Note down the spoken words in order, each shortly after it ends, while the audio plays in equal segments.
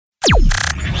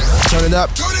Turn it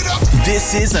up. Turn it up.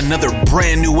 This is another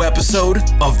brand new episode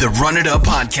of the Run It Up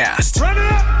podcast. Run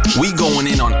it up. We going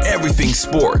in on everything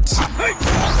sports,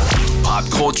 pop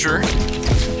culture,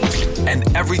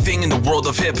 and everything in the world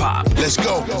of hip hop. Let's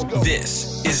go.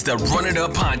 This is the Run It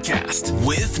Up podcast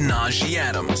with Najee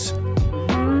Adams.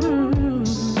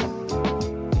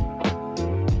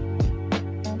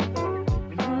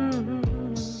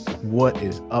 What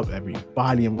is up,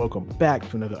 everybody, and welcome back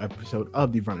to another episode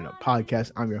of the Run It Up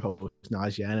podcast. I'm your host,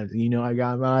 Najee Adams, and I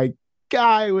got my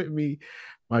guy with me,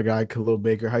 my guy, Khalil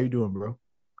Baker. How you doing, bro?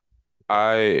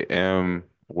 I am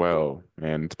well,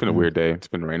 man. It's been a weird day. It's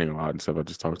been raining a lot and stuff. I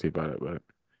just talked to you about it, but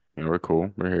we're cool.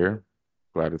 We're here.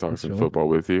 Glad to talk some football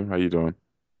with you. How you doing?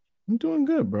 I'm doing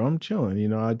good, bro. I'm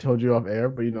chilling. I told you off air,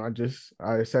 but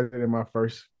I said it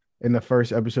in the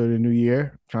first episode of the new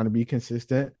year, trying to be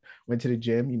consistent. Went to the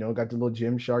gym, got the little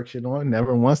Gymshark shit on.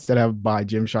 Never once did I buy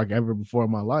Gymshark ever before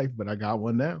in my life, but I got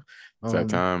one now. It's that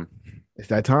time. It's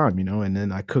that time, and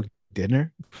then I cooked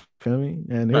dinner, feel me?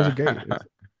 And it was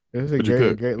a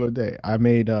great little day. I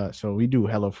made so we do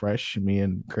HelloFresh, me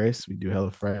and Chris, we do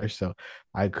HelloFresh. So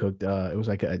I cooked it was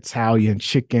like an Italian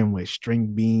chicken with string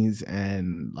beans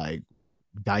and like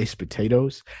diced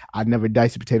potatoes. I'd never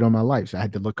diced a potato in my life, so I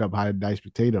had to look up how to dice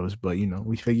potatoes, but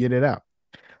we figured it out.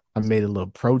 I made a little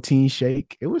protein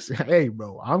shake. It was, hey,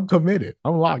 bro, I'm committed.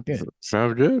 I'm locked in.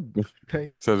 Sounds good.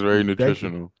 Sounds very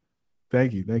nutritional.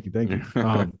 Thank you. Do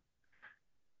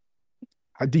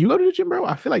you go to the gym, bro?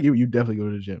 I feel like you definitely go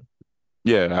to the gym.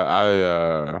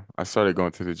 Yeah, I started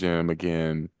going to the gym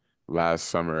again last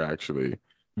summer, actually.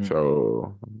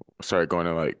 So I started going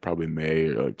in like probably May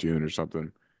or like June or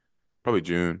something. Probably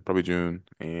June.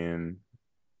 And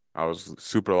I was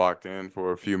super locked in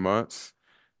for a few months.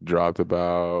 Dropped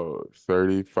about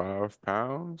 35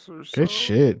 pounds or so. Good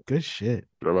shit. Dropped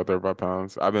about 35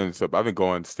 pounds. I've been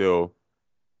going still,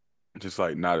 just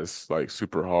like not as like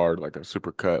super hard, like a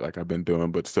super cut like I've been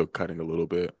doing, but still cutting a little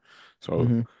bit.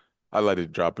 So I let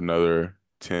it drop another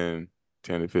 10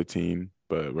 to 15,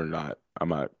 but I'm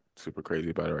not super crazy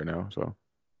about it right now. So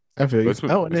I feel you. It's been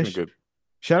good.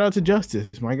 Shout out to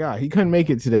Justice, my guy. He couldn't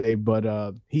make it today,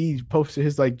 but he posted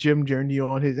his like gym journey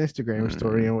on his Instagram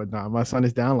story and whatnot. My son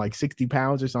is down like 60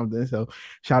 pounds or something. So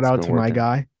shout out to my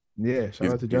guy. Yeah, shout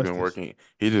out to Justice. He's been working.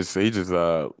 He just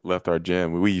left our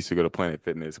gym. We used to go to Planet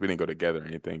Fitness. We didn't go together or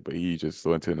anything, but he just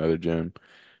went to another gym.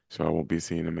 So I won't be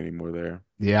seeing him anymore there.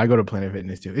 Yeah, I go to Planet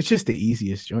Fitness too. It's just the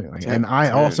easiest joint. Like, and I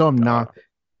also am not.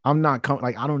 I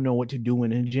don't know what to do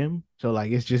in a gym. So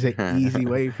like it's just an easy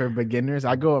way for beginners.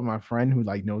 I go with my friend who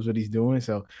like knows what he's doing.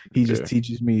 So he just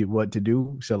teaches me what to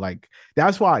do. So like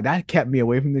that's why that kept me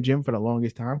away from the gym for the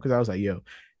longest time. Cause I was like, yo,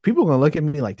 people are gonna look at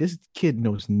me like this kid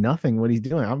knows nothing what he's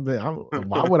doing.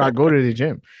 Why would I go to the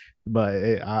gym? But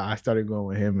I started going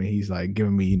with him and he's like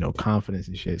giving me, confidence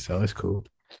and shit. So it's cool.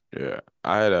 Yeah.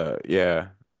 That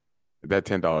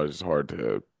 $10 is hard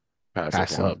to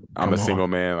pass up. I'm a single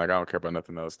man. Like I don't care about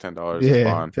nothing else. $10 is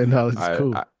fine. $10 is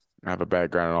cool. I have a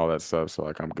background and all that stuff, so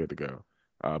like I'm good to go.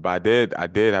 But I did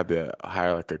have to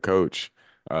hire like a coach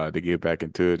to get back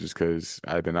into it, just because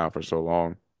I had been out for so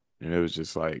long, and it was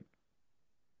just like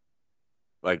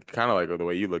kind of like the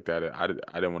way you looked at it. I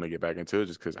didn't want to get back into it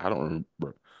just because I don't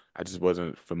remember. I just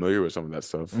wasn't familiar with some of that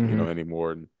stuff,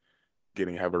 anymore, and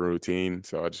have a routine.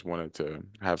 So I just wanted to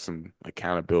have some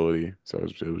accountability. So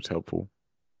it was helpful.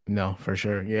 No, for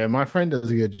sure. Yeah, my friend does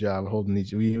a good job holding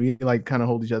we like kind of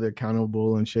hold each other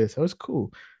accountable and shit. So it's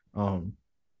cool. But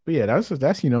yeah, that's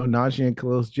Najee and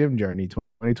Khalil's gym journey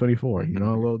 2024, a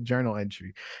little journal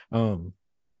entry.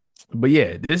 But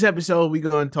yeah, this episode we're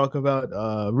gonna talk about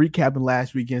recapping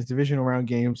last weekend's divisional round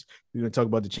games. We're gonna talk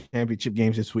about the championship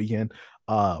games this weekend.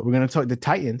 We're gonna talk the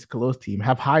Titans, Khalil's team,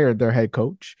 have hired their head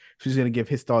coach. So he's gonna give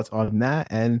his thoughts on that.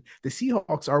 And the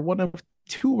Seahawks are one of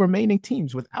two remaining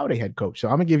teams without a head coach. So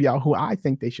I'm gonna give y'all who I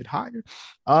think they should hire.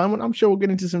 I'm sure we'll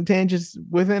get into some tangents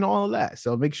within all of that.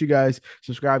 So make sure you guys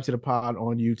subscribe to the pod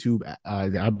on YouTube.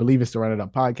 I believe it's the Run It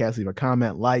Up Podcast. Leave a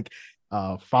comment,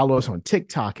 follow us on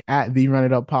TikTok at the Run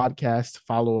It Up Podcast.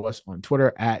 Follow us on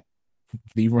Twitter at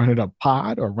the Run It Up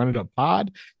Pod or Run It Up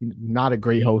Pod. Not a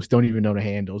great host, don't even know the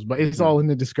handles, but it's all in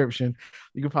the description.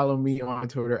 You can follow me on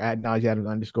Twitter at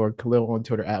 @NajeeAdams_, Khalil on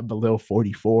Twitter at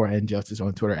Balil44, and Justice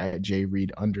on Twitter at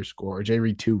JReed_ or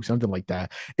JReed2, something like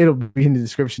that. It'll be in the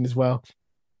description as well.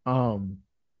 Before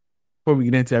we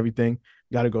get into everything,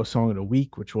 got to go song of the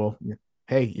week, which will,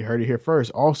 hey, you heard it here first,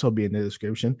 also be in the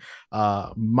description.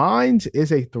 Mine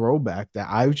is a throwback that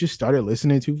I've just started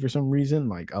listening to for some reason,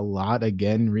 like a lot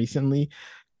again recently.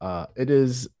 It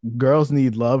is Girls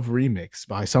Need Love remix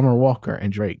by Summer Walker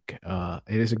and Drake. It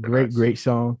is a great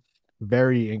song.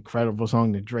 very incredible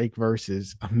song. The Drake verse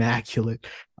is immaculate.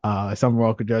 Summer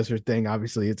Walker does her thing.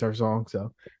 Obviously, it's her song.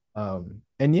 So,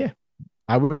 and yeah,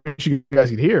 I wish you guys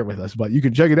could hear it with us, but you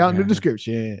can check it out in the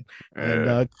description. And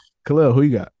Yeah. Khalil, who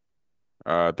you got?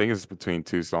 I think it's between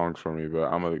two songs for me,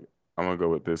 but I'm gonna go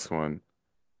with this one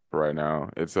for right now.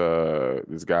 It's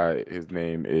this guy, his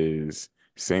name is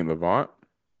Saint Levant.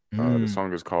 The Mm,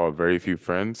 song is called Very Few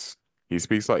Friends. He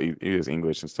speaks like he is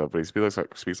English and stuff, but he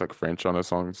speaks like French on the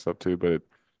song and stuff too. But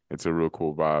it's a real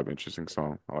cool vibe, interesting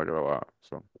song. I like it a lot.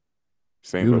 So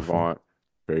Saint beautiful. Levant,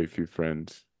 Very Few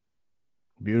Friends.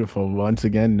 Beautiful. Once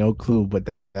again, no clue, but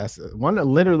that's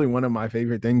literally one of my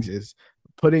favorite things is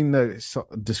putting the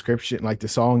description, like the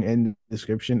song in the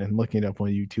description and looking it up on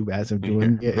YouTube as I'm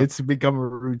doing it. Yeah. It's become a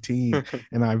routine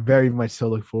and I very much so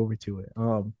look forward to it.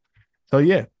 So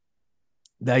yeah,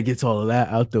 that gets all of that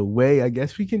out the way. I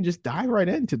guess we can just dive right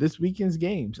into this weekend's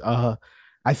games. I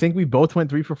think we both went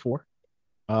 3 for 4.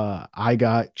 I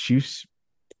got Chiefs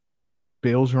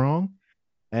Bills wrong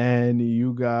and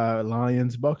you got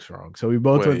Lions Bucks wrong. So we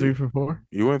both went three Wait, for four.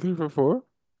 you went 3 for 4?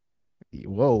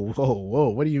 Whoa, whoa, whoa.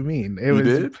 What do you mean? It You was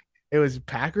did? it was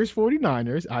Packers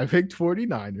 49ers. I picked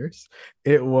 49ers.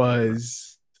 It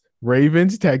was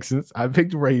Ravens Texans. I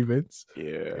picked Ravens.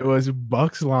 It Yeah, was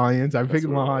Bucks Lions. I that's picked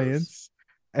what it was. Lions.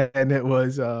 And it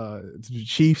was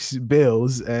Chiefs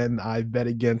Bills and I bet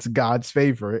against God's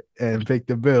favorite and picked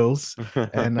the Bills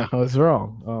and I was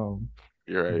wrong.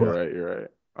 You're right. You're But right. You're right.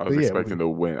 I but was yeah, expecting to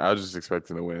win. I was just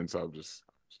expecting to win, so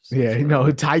yeah, it's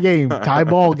whatever. tie game, tie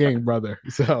ball game, brother.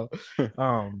 So,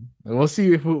 we'll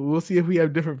see if we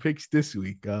have different picks this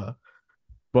week.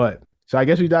 But so I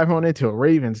guess we dive on into it.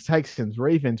 Ravens, Texans.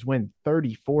 Ravens win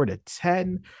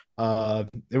 34-10.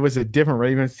 It was a different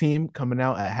Ravens team coming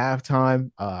out at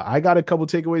halftime. I got a couple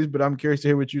takeaways, but I'm curious to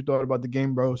hear what you thought about the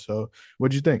game, bro. So,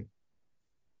 what'd you think?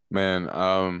 Man,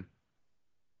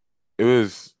 it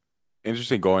was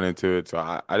interesting going into it. So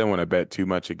I didn't want to bet too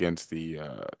much against the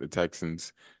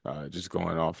Texans, just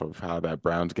going off of how that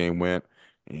Browns game went.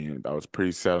 And I was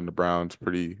pretty set on the Browns,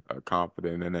 pretty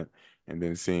confident in it. And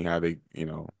then seeing how they,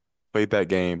 played that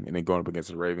game and then going up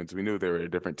against the Ravens, we knew they were a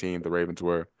different team. The Ravens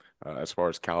were, as far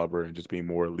as caliber and just being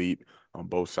more elite on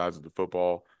both sides of the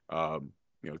football.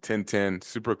 10-10,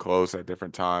 super close at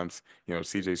different times.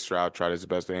 CJ Stroud tried his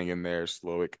best to hang in there.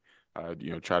 Slowick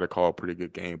try to call a pretty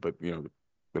good game, but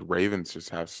the Ravens just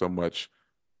have so much.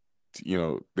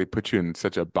 They put you in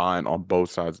such a bind on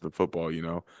both sides of the football.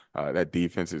 That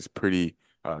defense is pretty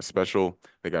special.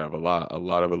 They got a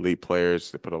lot of elite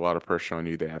players. They put a lot of pressure on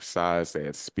you. They have size. They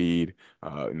have speed.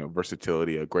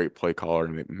 Versatility. A great play caller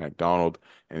in McDonald.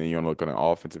 And then you look on the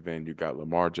offensive end. You got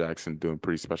Lamar Jackson doing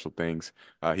pretty special things.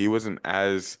 He wasn't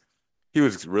as he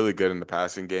was really good in the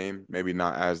passing game, maybe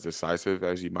not as decisive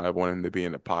as you might have wanted him to be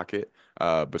in the pocket,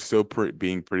 but still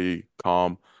being pretty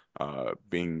calm,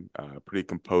 being pretty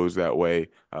composed that way.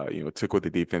 Took what the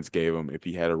defense gave him. If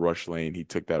he had a rush lane, he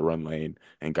took that run lane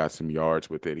and got some yards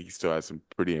with it. He still had some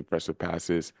pretty impressive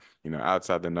passes,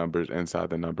 outside the numbers, inside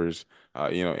the numbers,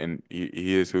 and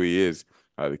he is who he is.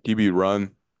 The QB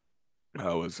run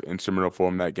was instrumental for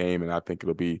him that game, and I think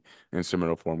it'll be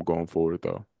instrumental for him going forward,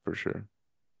 though, for sure.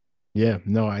 Yeah,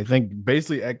 no, I think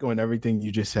basically echoing everything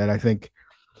you just said. I think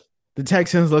the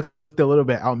Texans looked a little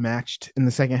bit outmatched in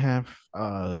the second half.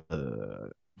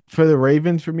 For the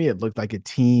Ravens, for me, it looked like a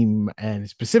team and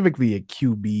specifically a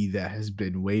QB that has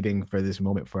been waiting for this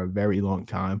moment for a very long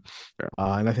time. Yeah.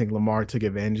 And I think Lamar took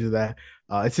advantage of that.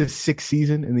 It's his sixth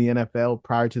season in the NFL.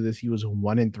 Prior to this, he was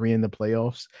 1-3 in the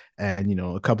playoffs. And,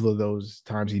 a couple of those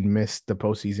times he missed the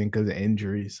postseason because of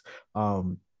injuries.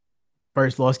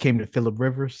 First loss came to Phillip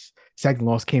Rivers. Second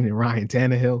loss came to Ryan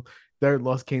Tannehill. Third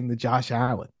loss came to Josh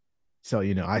Allen. So,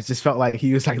 I just felt like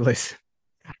he was like, listen,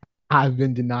 I've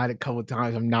been denied a couple of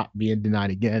times. I'm not being denied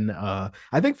again.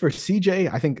 I think for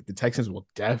CJ, I think the Texans will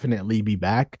definitely be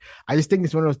back. I just think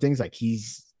it's one of those things like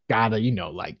he's gotta,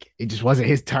 like it just wasn't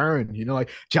his turn. Like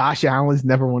Josh Allen's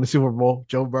never won a Super Bowl.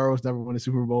 Joe Burrow's never won a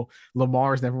Super Bowl.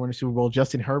 Lamar's never won a Super Bowl.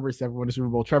 Justin Herbert's never won a Super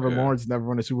Bowl. Trevor Yeah. Lawrence never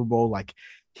won a Super Bowl. Like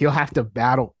he'll have to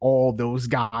battle all those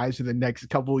guys for the next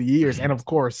couple of years. And of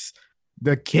course,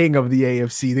 the king of the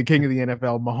AFC, the king of the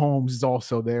NFL, Mahomes is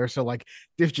also there. So like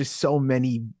there's just so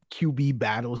many QB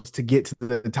battles to get to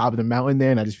the top of the mountain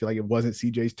there. And I just feel like it wasn't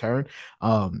CJ's turn.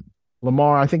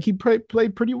 Lamar, I think he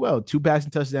played pretty well. 2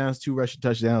 passing touchdowns, 2 rushing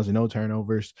touchdowns, and no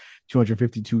turnovers,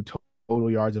 252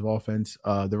 total yards of offense.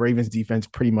 The Ravens defense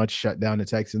pretty much shut down the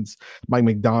Texans. Mike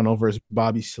McDonald versus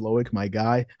Bobby Slowick, my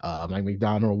guy. Mike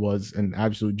McDonald was an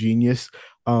absolute genius.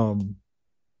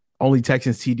 only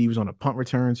Texans TD was on a punt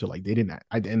return, so like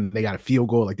and they got a field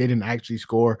goal, like they didn't actually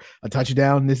score a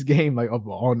touchdown in this game, like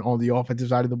on the offensive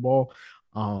side of the ball.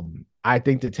 I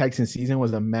think the Texans season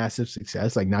was a massive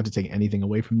success. Like, not to take anything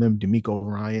away from them, D'Amico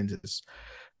Ryan's is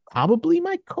probably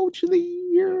my coach of the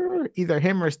year, either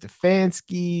him or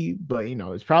Stefanski. But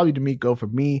it's probably D'Amico for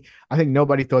me. I think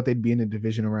nobody thought they'd be in the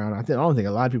division round. I don't think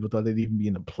a lot of people thought they'd even be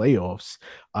in the playoffs.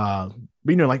 But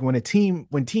like when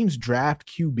teams draft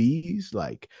QBs,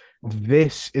 like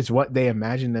this is what they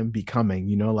imagine them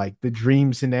becoming. Like the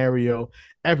dream scenario.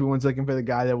 Everyone's looking for the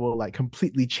guy that will like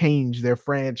completely change their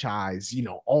franchise,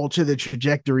 alter the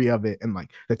trajectory of it. And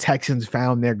like the Texans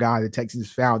found their guy. The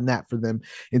Texans found that for them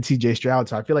in CJ Stroud.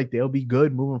 So I feel like they'll be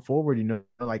good moving forward.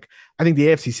 Like I think the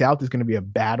AFC South is going to be a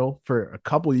battle for a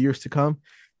couple of years to come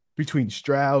between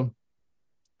Stroud,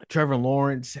 Trevor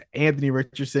Lawrence, Anthony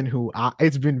Richardson,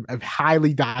 it's been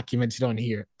highly documented on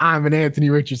here. I'm an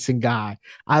Anthony Richardson guy.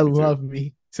 I love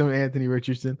me some Anthony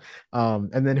Richardson.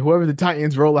 And then whoever the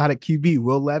Titans roll out at QB,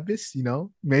 Will Levis,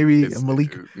 maybe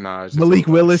Malik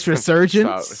Willis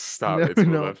resurgence. Stop. It's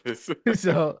Will Levis.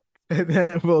 So, and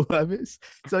then Will Levis.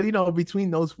 So,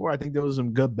 between those four, I think there was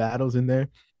some good battles in there.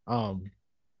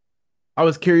 I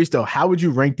was curious though, how would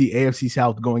you rank the AFC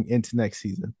South going into next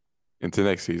season? Into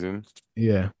next season?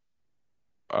 Yeah.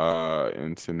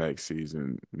 Into next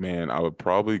season, man, I would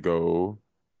probably go.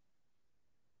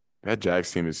 That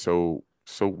Jags team is so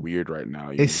weird right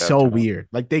now. It's so weird.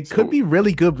 Like they could be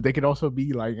really good, but they could also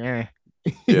be like,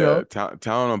 talent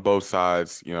on both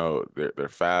sides. They're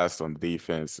fast on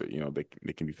defense.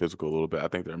 They can be physical a little bit. I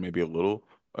think they're maybe a little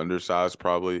undersized,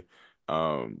 probably.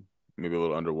 Maybe a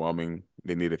little underwhelming.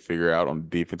 They need to figure out on the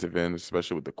defensive end,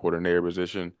 especially with the coordinator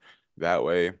position. That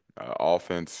way,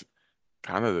 offense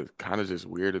kind of just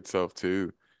weird itself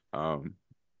too. I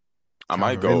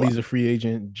might go. Ridley's a free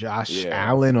agent. Josh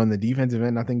Allen on the defensive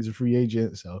end, I think, is a free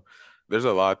agent. So there's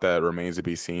a lot that remains to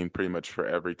be seen, pretty much for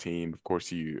every team. Of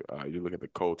course, you look at the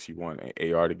Colts. You want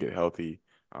AR to get healthy.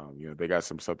 They got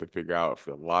some stuff to figure out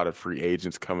for a lot of free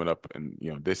agents coming up, and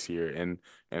this year and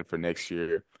for next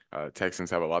year.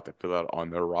 Texans have a lot to fill out on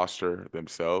their roster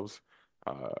themselves,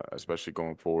 especially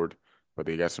going forward. But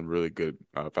they got some really good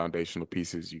foundational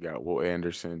pieces. You got Will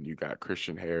Anderson. You got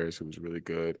Christian Harris, who's really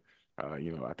good. I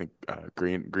think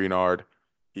Greenard,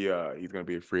 he's going to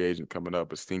be a free agent coming up.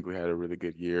 But Stingley had a really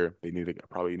good year. They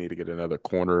probably need to get another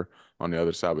corner on the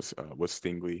other side with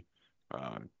Stingley.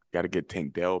 Got to get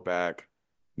Tank Dell back.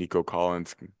 Nico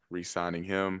Collins, re-signing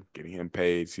him, getting him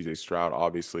paid. CJ Stroud,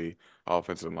 obviously,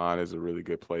 offensive line is a really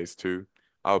good place too.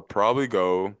 I would probably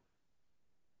go.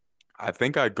 I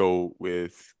think I'd go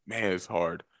with, man, it's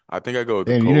hard. I think I go with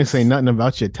the Colts. You didn't say nothing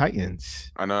about your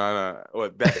Titans. I know.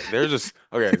 Well, they're just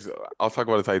okay. So I'll talk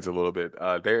about the Titans a little bit.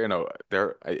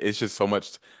 It's just so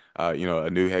much. A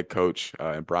new head coach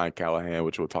and Brian Callahan,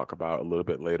 which we'll talk about a little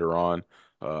bit later on.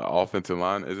 Offensive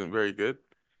line isn't very good.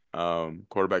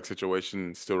 Quarterback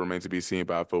situation still remains to be seen,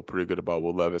 but I feel pretty good about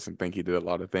Will Levis and think he did a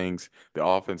lot of things. The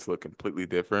offense looked completely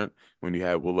different when you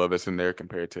had Will Levis in there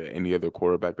compared to any other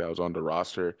quarterback that was on the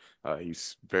roster.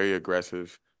 He's very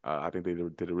aggressive. I think they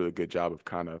did a really good job of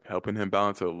kind of helping him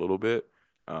balance it a little bit.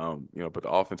 But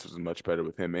the offense was much better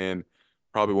with him in.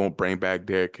 Probably won't bring back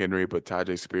Derrick Henry, but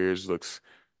Tyjae Spears looks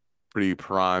pretty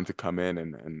primed to come in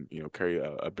and carry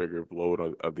a bigger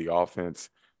load of the offense.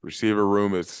 Receiver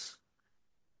room is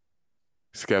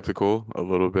skeptical a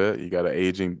little bit. You got an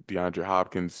aging DeAndre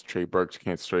Hopkins. Trey Burks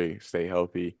can't stay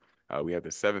healthy. We have the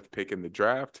 7th pick in the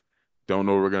draft. Don't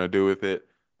know what we're going to do with it.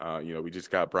 We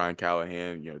just got Brian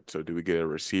Callahan. So do we get a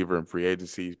receiver in free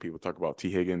agency? People talk about T.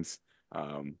 Higgins.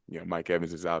 Mike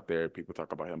Evans is out there. People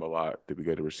talk about him a lot. Did we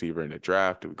get a receiver in the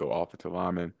draft? Did we go offensive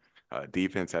lineman?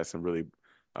 Defense has some really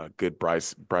good bright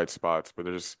spots, but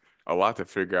there's a lot to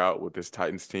figure out with this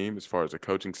Titans team as far as the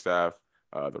coaching staff,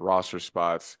 the roster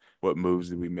spots, what moves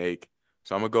did we make.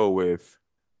 So I'm going to go with,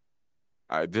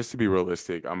 just to be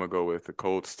realistic, I'm going to go with the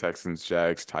Colts, Texans,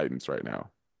 Jags, Titans right now.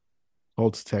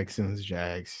 Colts, Texans,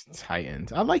 Jags,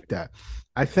 Titans. I like that.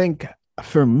 I think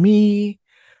for me,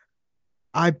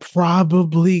 I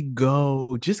probably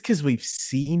go, just because we've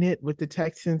seen it with the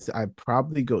Texans, I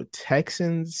probably go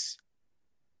Texans,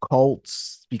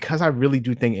 Colts, because I really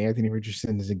do think Anthony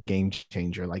Richardson is a game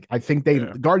changer. Like, I think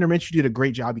Gardner Minshew did a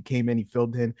great job. He came in, he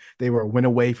filled in. They were a win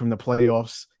away from the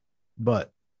playoffs,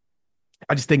 but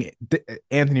I just think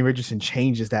Anthony Richardson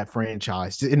changes that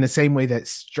franchise in the same way that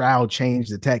Stroud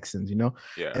changed the Texans,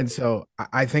 Yeah. And so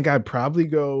I think I'd probably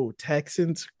go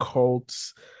Texans,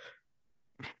 Colts,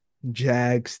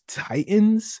 Jags,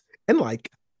 Titans, and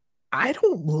I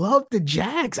don't love the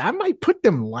Jags. I might put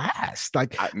them last.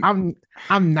 I'm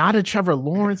not a Trevor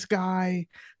Lawrence guy.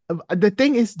 the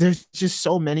thing is, there's just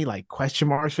so many like question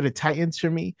marks for the Titans for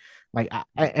me. Like,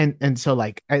 and so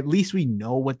like at least we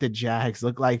know what the Jags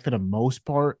look like for the most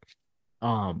part.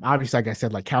 Obviously, like I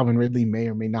said, like Calvin Ridley may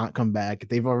or may not come back.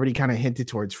 They've already kind of hinted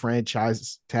towards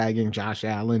franchise tagging Josh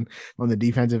Allen on the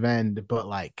defensive end, but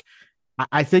like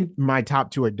I think my top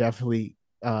two are definitely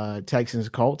Texans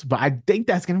Colts, but I think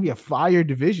that's gonna be a fire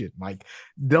division. Like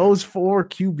those four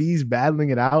QBs battling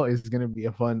it out is gonna be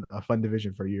a fun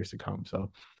division for years to come.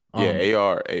 So Yeah, um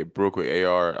AR, a real quick,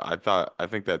 AR. I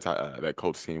think that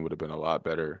Colts team would have been a lot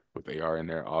better with AR in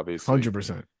there. Obviously,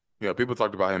 100%. people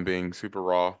talked about him being super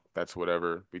raw. That's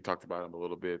whatever. We talked about him a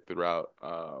little bit throughout,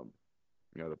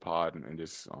 the pod and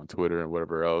just on Twitter and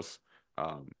whatever else.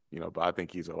 But I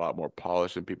think he's a lot more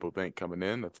polished than people think coming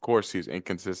in. Of course, he's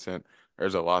inconsistent.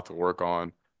 There's a lot to work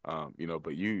on.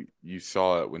 But you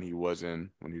saw it when he was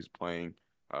playing.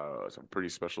 Some pretty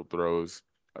special throws,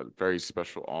 a very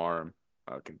special arm.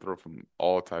 Can throw from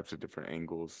all types of different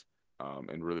angles,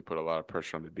 and really put a lot of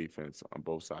pressure on the defense on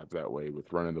both sides that way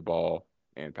with running the ball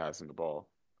and passing the ball.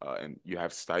 And you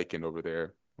have Steichen over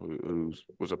there, who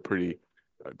was a pretty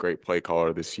great play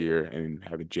caller this year, and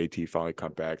having JT finally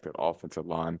come back. That offensive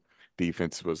line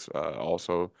defense was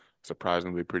also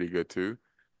surprisingly pretty good too.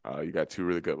 You got two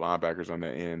really good linebackers on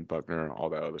that end, Buckner, and all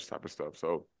that other type of stuff.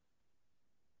 So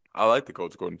I like the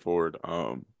Colts going forward.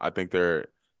 I think they're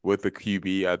with the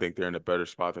QB. I think they're in a better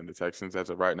spot than the Texans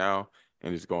as of right now.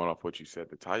 And just going off what you said,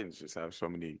 the Titans just have so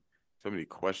many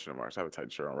question marks. I have a Titan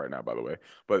shirt on right now, by the way.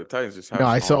 But the Titans just No, have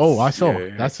I saw. on, Oh, I saw.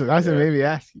 yeah, That's what yeah. made me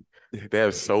ask you. They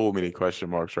have so many question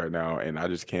marks right now, and I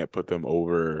just can't put them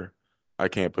over. I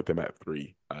can't put them at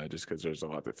 3, just because there's a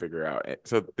lot to figure out.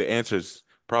 So the answer is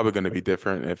probably going to be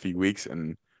different in a few weeks.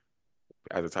 And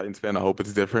as a Titans fan, I hope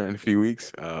it's different in a few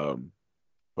weeks. But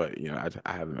I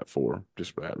have them at 4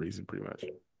 just for that reason, pretty much.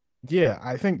 Yeah,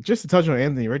 I think just to touch on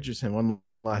Anthony Richardson one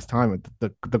last time,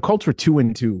 the Colts were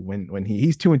 2-2 when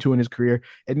he's 2-2 in his career.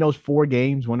 In those 4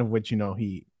 games, one of which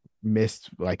he missed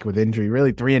like with injury,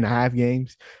 really 3.5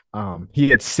 games. He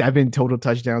had 7 total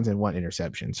touchdowns and 1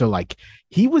 interception. So like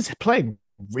he was playing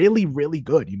really, really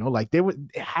good. Like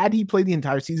had he played the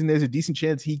entire season, there's a decent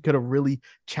chance he could have really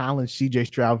challenged CJ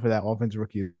Stroud for that offensive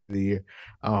rookie of the year.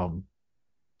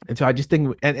 And so I just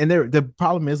think, and the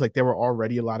problem is like there were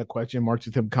already a lot of question marks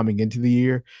with him coming into the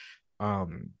year.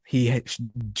 He had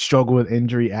struggled with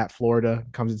injury at Florida,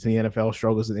 comes into the NFL,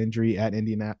 struggles with injury at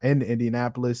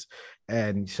Indianapolis,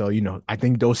 and so I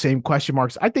think those same question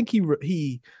marks. I think he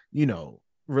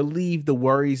relieved the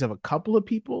worries of a couple of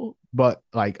people, but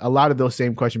like a lot of those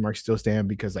same question marks still stand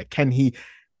because like can he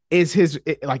is his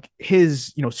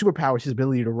superpower, his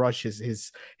ability to rush,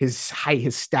 his height,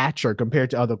 his stature compared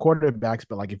to other quarterbacks.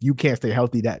 But like if you can't stay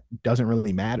healthy, that doesn't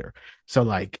really matter. So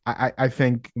like I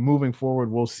think moving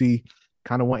forward, we'll see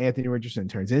kind of what Anthony Richardson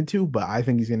turns into, but I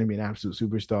think he's going to be an absolute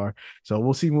superstar. So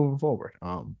we'll see moving forward.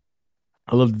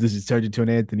 I love that this is turned into an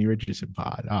Anthony Richardson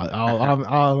pod.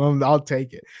 I'll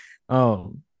take it.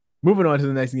 Moving on to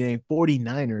the next game,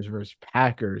 49ers versus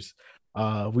Packers.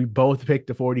 We both picked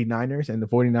the 49ers, and the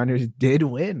 49ers did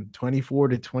win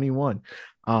 24-21.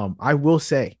 I will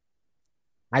say,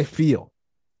 I feel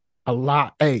a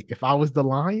lot. Hey, if I was the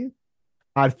Lion,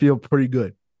 I'd feel pretty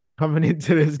good coming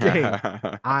into this game.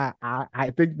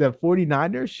 I think the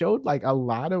 49ers showed like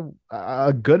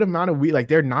a good amount of like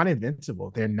they're not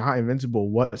invincible. They're not invincible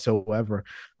whatsoever.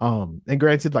 And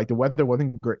granted, like the weather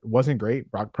wasn't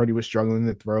great. Brock Purdy was struggling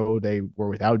to throw. They were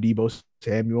without Deebo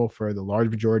Samuel for the large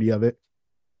majority of it.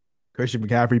 Christian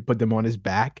McCaffrey put them on his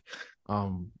back.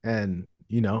 And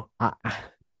the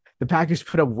Packers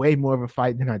put up way more of a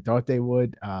fight than I thought they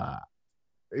would.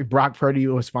 Brock Purdy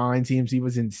was fine. Seems he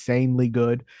was insanely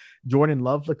good. Jordan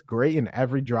Love looked great in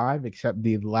every drive except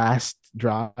the last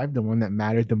drive, the one that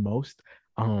mattered the most.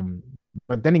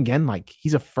 But then again, like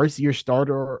he's a first-year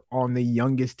starter on the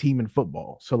youngest team in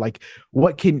football. So like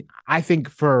I think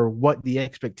for what the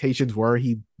expectations were,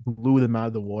 he blew them out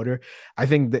of the water. I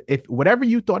think that if whatever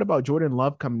you thought about Jordan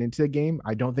Love coming into the game,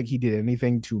 I don't think he did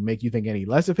anything to make you think any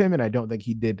less of him. And I don't think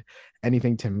he did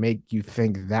anything to make you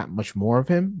think that much more of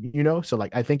him, So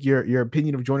like I think your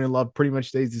opinion of Jordan Love pretty much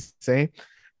stays the same.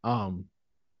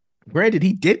 Granted,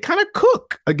 he did kind of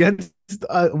cook against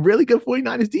a really good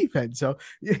 49ers defense. So,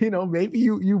 maybe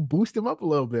you boost him up a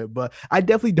little bit, but I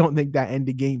definitely don't think that end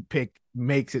of game pick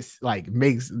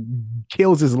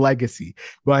kills his legacy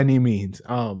by any means.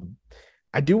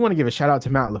 I do want to give a shout out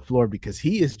to Matt LaFleur because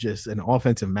he is just an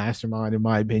offensive mastermind, in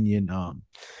my opinion.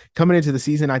 Coming into the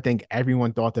season, I think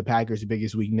everyone thought the Packers'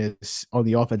 biggest weakness on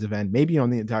the offensive end, maybe on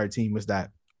the entire team, was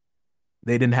that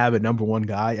They didn't have a number one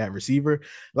guy at receiver.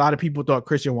 A lot of people thought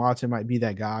Christian Watson might be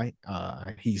that guy.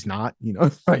 He's not,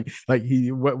 like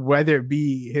he whether it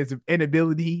be his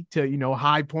inability to,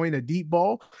 high point a deep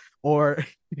ball or,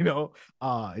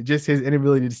 just his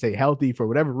inability to stay healthy for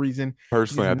whatever reason.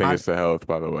 Personally, He's I think not, it's the health,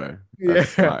 by the way. yeah, I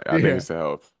think yeah, it's the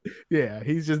health. yeah.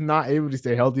 He's just not able to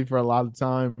stay healthy for a lot of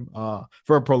time,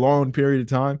 for a prolonged period of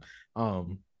time.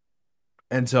 Um,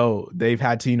 and so they've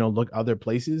had to, look other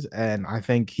places. And I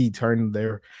think he turned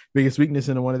their biggest weakness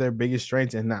into one of their biggest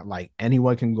strengths, and that like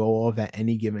anyone can go off at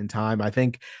any given time. I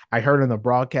think I heard on the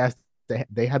broadcast that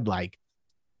they had like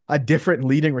a different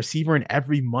leading receiver in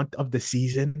every month of the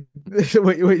season,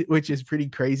 which is pretty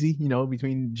crazy,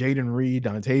 between Jaden Reed,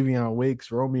 Dontavian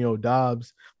Wicks, Romeo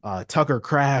Dobbs, Tucker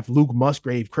Kraft, Luke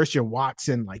Musgrave, Christian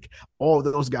Watson, like all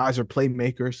those guys are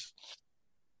playmakers.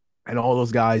 And all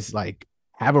those guys like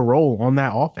have a role on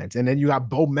that offense. And then you got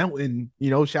Bo Melton,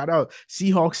 shout out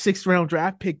Seahawks 6th-round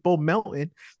draft pick Bo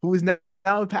Melton, who is now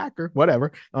a Packer,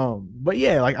 whatever. But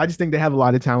yeah, like I just think they have a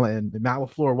lot of talent. And Matt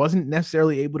LaFleur wasn't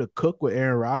necessarily able to cook with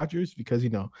Aaron Rodgers because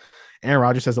Aaron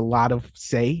Rodgers has a lot of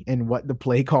say in what the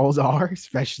play calls are,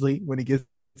 especially when he gets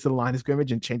to the line of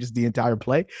scrimmage and changes the entire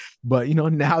play. But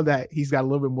now that he's got a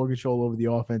little bit more control over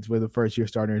the offense with a first-year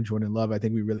starter in Jordan Love, I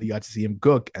think we really got to see him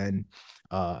cook. And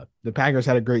the Packers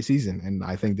had a great season, and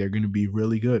I think they're going to be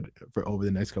really good for over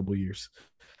the next couple of years.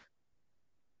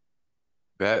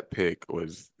 That pick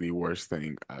was the worst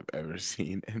thing I've ever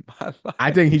seen in my life.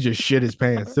 I think he just shit his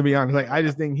pants, to be honest. Like, I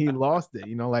just think he lost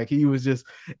it. Like he was just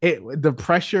the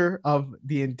pressure of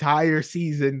the entire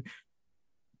season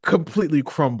completely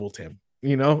crumbled him,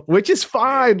 which is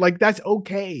fine. Like, that's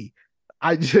okay.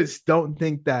 I just don't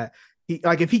think that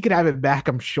if he could have it back,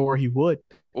 I'm sure he would.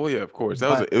 Well, yeah, of course.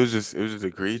 It was just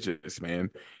egregious,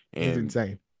 man. It was And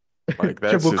insane. like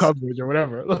that's Triple just coverage or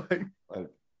whatever. like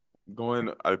going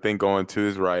to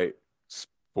his right,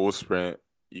 full sprint.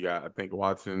 You got, I think,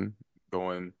 Watson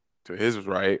going to his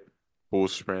right, full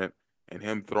sprint, and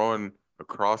him throwing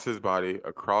across his body,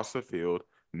 across the field.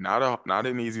 Not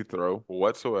an easy throw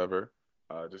whatsoever.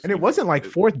 And it wasn't like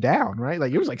fourth down, right?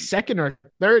 Like it was like second or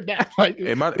third down. Like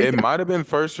it might have been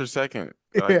first or second.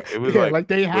 Yeah, It was like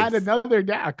they had another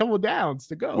down, a couple downs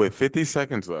to go with 50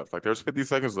 seconds left. Like there was 50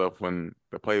 seconds left when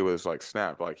the play was like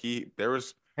snapped. Like there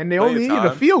was and they plenty only of needed a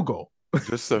time field goal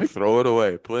just to throw it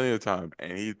away. Plenty of time,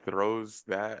 and he throws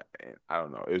that. And I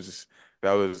don't know. It was just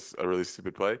that was a really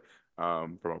stupid play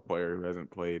from a player who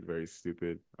hasn't played very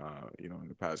stupid. In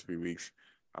the past few weeks,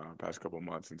 past couple of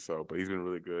months, and so. But he's been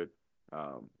really good.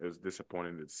 It was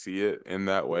disappointing to see it in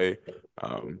that way.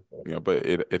 But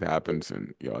it happens,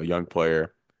 and a young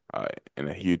player in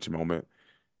a huge moment,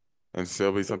 and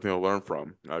still be something to learn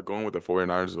from. Going with the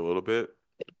 49ers a little bit,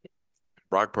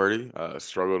 Brock Purdy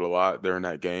struggled a lot during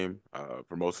that game.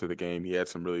 For most of the game, he had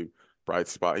some really bright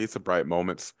spots. He had some bright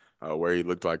moments where he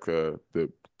looked like the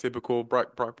typical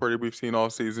Brock Purdy we've seen all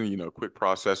season. Quick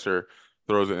processor,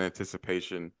 throws in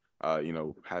anticipation.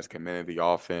 Has command of the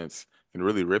offense, can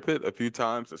really rip it a few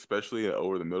times, especially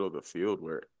over the middle of the field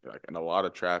where like in a lot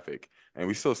of traffic. And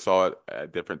we still saw it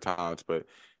at different times, but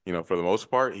for the most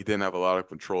part, he didn't have a lot of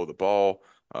control of the ball.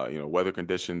 Weather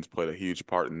conditions played a huge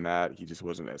part in that. He just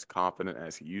wasn't as confident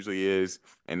as he usually is.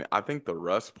 And I think the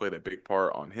rust played a big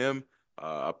part on him.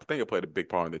 I think it played a big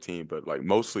part on the team, but like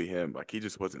mostly him. Like he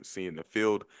just wasn't seeing the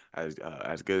field as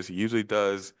good as he usually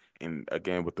does. And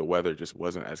again, with the weather, just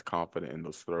wasn't as confident in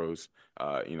those throws.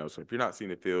 So if you're not seeing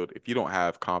the field, if you don't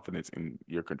have confidence in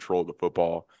your control of the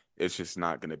football, it's just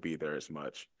not going to be there as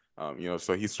much.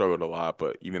 So he struggled a lot,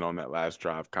 but even on that last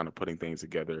drive, kind of putting things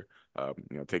together,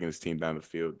 taking his team down the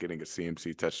field, getting a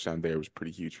CMC touchdown there was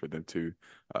pretty huge for them too,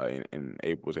 and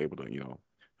Abe was able to,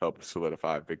 help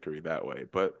solidify victory that way.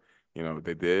 But,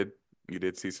 you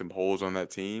did see some holes on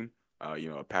that team,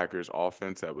 a Packers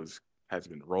offense that has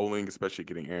been rolling, especially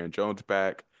getting Aaron Jones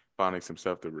back, finding some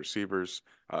stuff to receivers.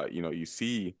 You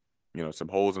see, some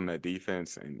holes in that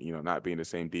defense and, not being the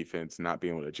same defense, not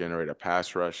being able to generate a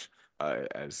pass rush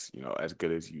as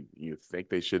good as you think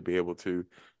they should be able to.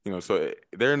 So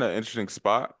they're in an interesting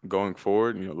spot going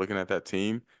forward. Looking at that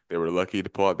team, they were lucky to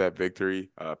pull out that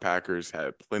victory. Packers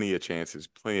had plenty of chances,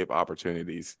 plenty of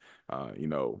opportunities.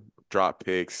 Drop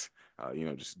picks,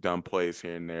 just dumb plays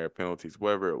here and there, penalties,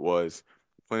 whatever it was.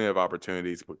 Plenty of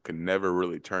opportunities, but could never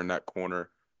really turn that corner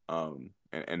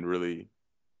and really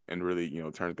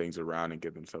turn things around and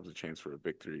give themselves a chance for a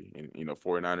victory. And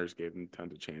 49ers gave them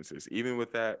tons of chances, even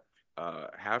with that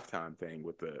halftime thing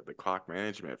with the clock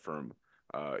management from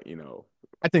I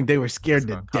think they were scared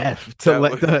to death to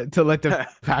let the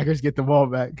Packers get the ball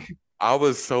back. I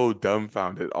was so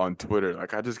dumbfounded on Twitter.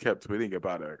 Like I just kept tweeting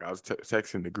about it. Like I was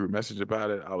texting the group message about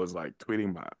it. I was like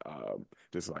tweeting my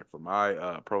just like for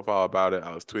my profile about it.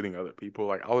 I was tweeting other people.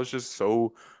 Like I was just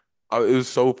so it was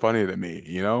so funny to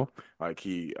me, like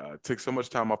he took so much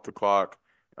time off the clock.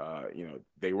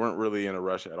 They weren't really in a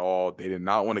rush at all. They did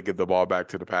not want to give the ball back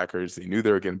to the Packers. They knew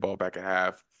they were getting the ball back at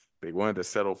half. They wanted to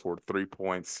settle for 3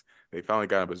 points. They finally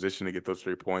got in position to get those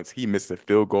 3 points. He missed a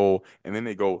field goal, and then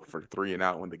they go for 3 and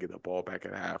out when they get the ball back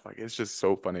at half. Like it's just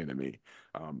so funny to me.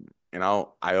 And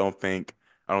I don't think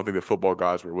the football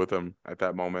gods were with him at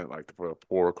that moment, like for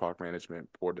poor clock management,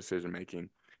 poor decision making.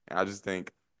 And I just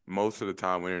think most of the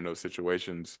time when you're in those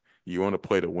situations, you want to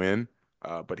play to win.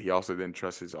 But he also didn't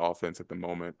trust his offense at the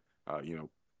moment.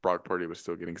 Brock Purdy was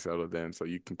still getting settled in, so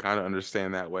you can kind of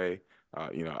understand that way.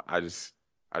 I just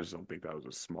don't think that was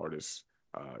the smartest,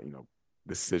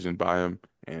 decision by him.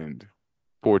 And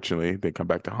fortunately, they come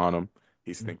back to haunt him.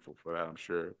 He's thankful for that, I'm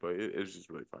sure. But it's just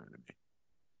really funny to me.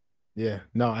 Yeah,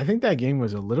 no, I think that game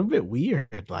was a little bit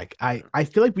weird. Like I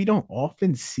feel like we don't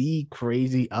often see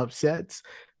crazy upsets,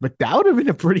 but that would have been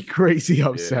a pretty crazy Yeah,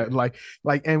 upset.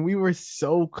 And we were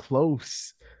so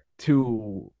close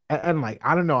to, and like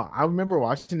I don't know. I remember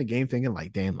watching the game thinking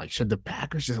like, damn, like should the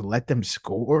Packers just let them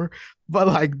score? But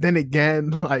like then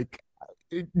again, like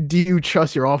do you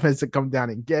trust your offense to come down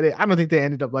and get it? I don't think they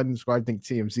ended up letting them score. I think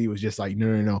TMC was just like, no,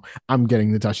 no, no, I'm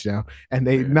getting the touchdown, and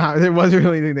yeah, there wasn't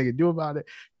really anything they could do about it.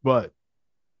 But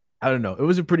I don't know. It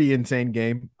was a pretty insane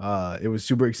game. It was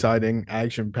super exciting,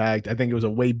 action packed. I think it was a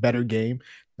way better game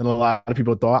than a lot of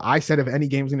people thought. I said if any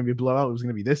game was going to be a blowout, it was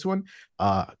going to be this one.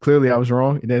 Clearly, I was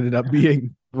wrong. It ended up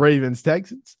being Ravens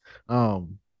Texans. But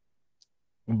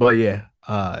yeah,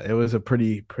 it was a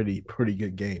pretty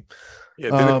good game. yeah.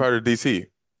 Then they Um, fired DC,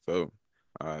 so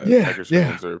yeah, Packers yeah,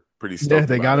 fans are pretty yeah. stoked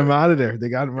They about got him it. out of there. They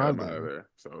got him Got out him of out of there. there.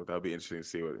 So that'll be interesting to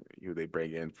see who they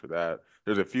bring in for that.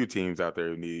 There's a few teams out there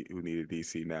who need a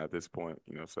DC now at this point,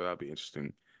 so that'll be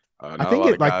interesting. I Not a think lot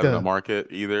it of like guys in the the market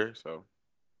either. So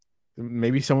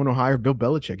maybe someone will hire Bill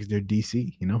Belichick as their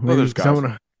DC. well, there's Maybe guys. someone will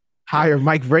Yeah, hire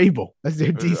Mike Vrabel as their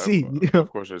of DC. course, of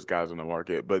course, there's guys in the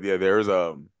market, but yeah, there.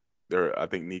 I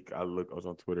think I was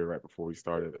on Twitter right before we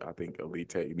started. I think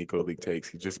Nico Elite Takes.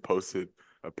 He just posted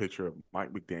a picture of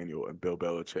Mike McDaniel and Bill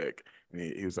Belichick, and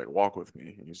he was like, "Walk with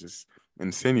me." And he's just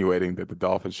insinuating that the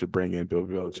Dolphins should bring in Bill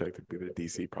Belichick to be the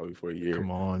DC probably for a year.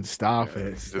 Come on, stop Yeah,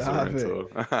 it, just a stop it, rental.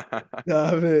 stop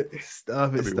it, stop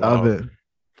it, That'd be stop wild. it.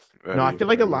 No, I feel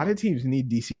like a That'd be lot of wild. teams need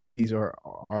DCs or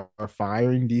are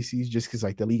firing DCs just because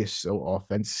like the league is so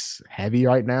offense heavy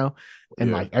right now,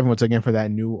 and Yeah, like everyone's looking for that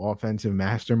new offensive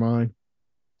mastermind,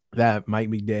 that Mike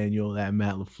McDaniel, that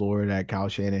Matt LaFleur, that Kyle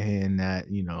Shanahan, that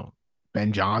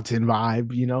Ben Johnson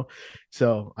vibe.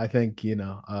 So I think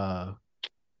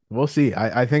we'll see.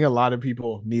 I think a lot of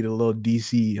people need a little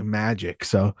DC magic.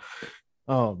 So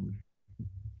um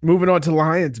moving on to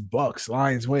Lions Bucks.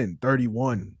 Lions win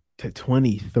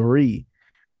 31-23.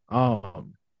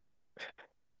 Um,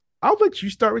 I'll let you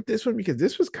start with this one because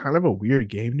this was kind of a weird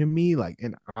game to me. Like,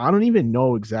 and I don't even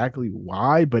know exactly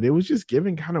why, but it was just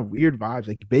giving kind of weird vibes.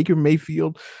 Like Baker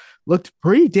Mayfield looked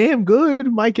pretty damn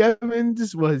good. Mike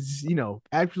Evans was,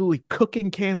 absolutely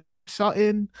cooking Cam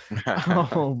Sutton.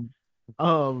 Um,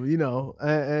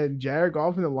 and Jared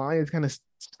Goff and the Lions kind of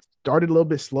started a little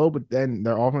bit slow, but then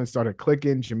their offense started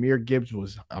clicking. Jameer Gibbs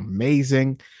was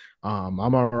amazing.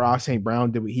 Amon-Ra St.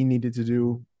 Brown did what he needed to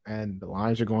do, and the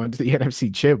Lions are going to the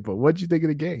NFC Chip. But what did you think of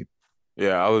the game?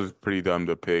 yeah. I was pretty dumb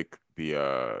to pick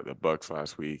the Bucks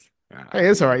last week. Hey,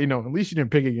 it's all right. At least you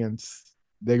didn't pick against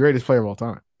the greatest player of all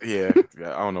time. Yeah.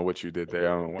 I don't know what you did there.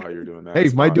 I don't know why you're doing that. Hey,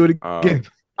 It's might do fine. it again.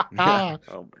 Yeah.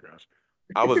 Oh my gosh.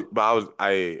 I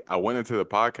went into the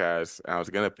podcast and I was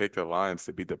gonna pick the Lions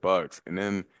to beat the Bucks, and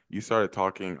then you started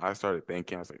talking. I started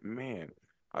thinking. I was like, man,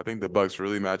 I think the Bucks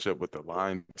really match up with the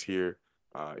Lions here.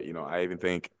 I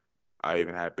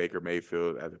even had Baker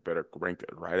Mayfield as a better ranked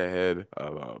right ahead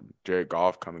of Jared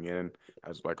Goff coming in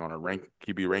as like on a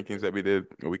QB rankings that we did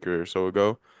a week or so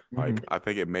ago. Mhm. Like I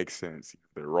think it makes sense.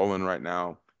 They're rolling right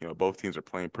now. Both teams are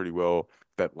playing pretty well.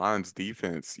 That Lions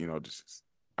defense, just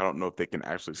I don't know if they can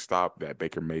actually stop that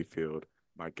Baker Mayfield,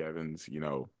 Mike Evans,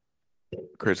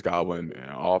 Chris Godwin and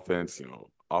offense.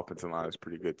 Offensive line is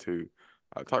pretty good too.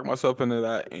 I talked myself into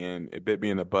that, and it bit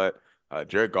me in the butt.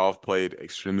 Jared Goff played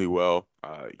extremely well.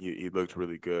 He looked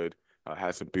really good.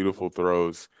 Had some beautiful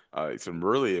throws. Some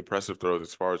really impressive throws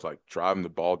as far as like driving the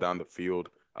ball down the field.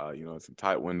 In some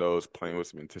tight windows, playing with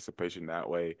some anticipation that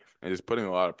way, and just putting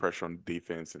a lot of pressure on the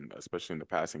defense, and especially in the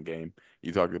passing game.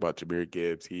 You talked about Jameer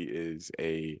Gibbs. He is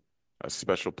a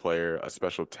special player, a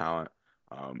special talent.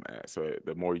 So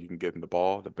the more you can get in the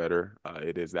ball, the better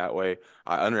it is that way.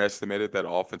 I underestimated that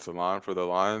offensive line for the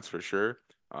Lions for sure.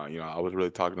 I was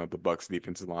really talking about the Bucs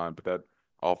defensive line, but that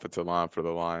offensive line for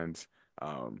the Lions,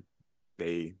 um,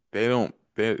 they don't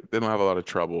have a lot of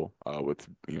trouble with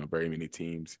very many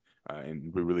teams,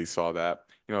 and we really saw that.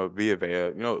 Via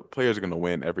Vea, players are going to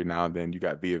win every now and then. You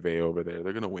got Via Vea over there;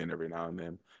 they're going to win every now and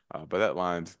then. But that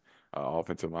line's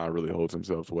offensive line really holds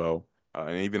themselves well,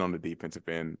 and even on the defensive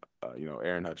end,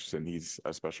 Aaron Hutchinson, he's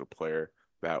a special player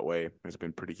that way. It's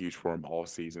been pretty huge for him all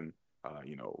season.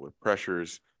 With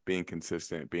pressures, being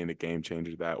consistent, being a game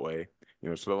changer that way.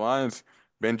 So the Lions.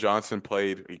 Ben Johnson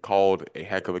played. He called a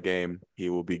heck of a game. He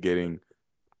will be getting,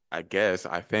 I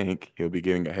think he'll be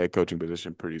getting a head coaching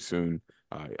position pretty soon.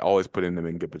 Always putting them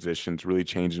in good positions, really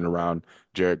changing around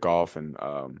Jared Goff and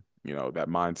that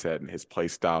mindset and his play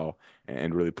style,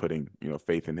 and really putting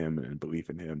faith in him and belief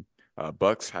in him.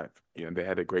 Bucks have they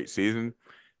had a great season.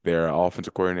 Their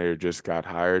offensive coordinator just got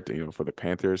hired for the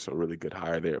Panthers, so really good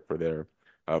hire there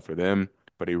for them.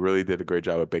 But he really did a great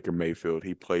job at Baker Mayfield.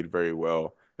 He played very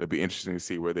well. It'll be interesting to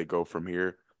see where they go from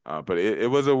here. But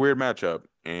it was a weird matchup,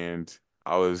 and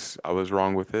I was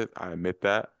wrong with it. I admit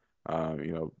that.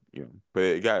 But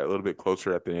it got a little bit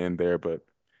closer at the end there. But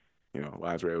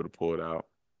Lions were able to pull it out.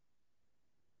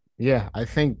 Yeah, I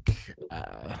think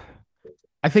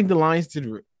the Lions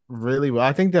did really well.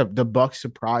 I think that the Bucks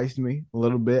surprised me a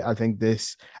little bit. I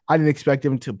didn't expect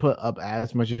them to put up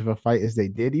as much of a fight as they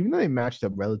did, even though they matched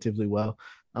up relatively well.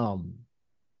 Um,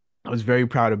 I was very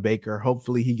proud of Baker.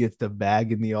 Hopefully he gets the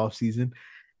bag in the offseason.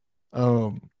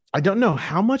 I don't know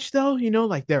how much though,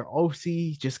 like their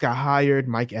OC just got hired.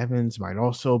 Mike Evans might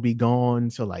also be gone.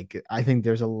 So like I think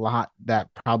there's a lot that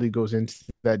probably goes into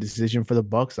that decision for the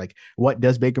Bucks. Like what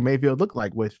does Baker Mayfield look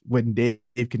like with when Dave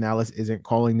Canales isn't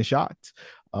calling the shots?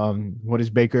 What does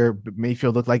Baker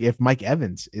Mayfield look like if Mike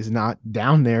Evans is not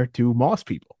down there to moss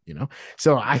people?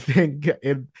 So I think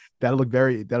that'll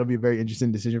be a very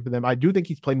interesting decision for them. I do think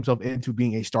he's played himself into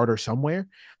being a starter somewhere.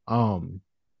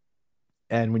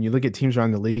 And when you look at teams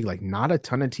around the league, like not a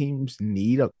ton of teams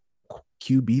need a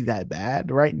QB that bad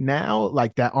right now,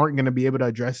 like that aren't going to be able to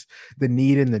address the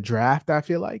need in the draft. I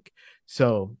feel like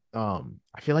so.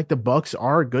 I feel like the Bucks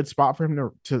are a good spot for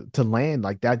him to land.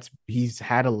 Like he's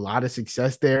had a lot of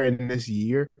success there in this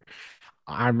year.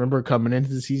 I remember coming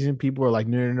into the season, people were like,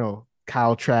 no, no, no.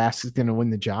 Kyle Trask is going to win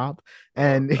the job. Oh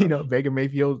And, gosh. Baker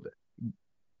Mayfield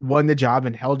won the job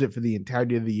and held it for the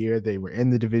entirety of the year. They were in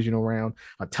the divisional round,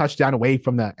 a touchdown away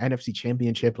from the NFC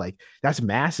championship. Like that's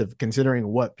massive considering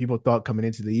what people thought coming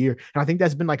into the year. And I think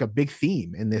that's been like a big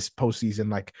theme in this postseason,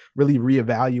 like really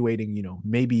reevaluating,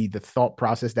 maybe the thought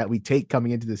process that we take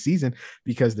coming into the season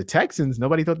because the Texans,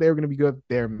 nobody thought they were going to be good.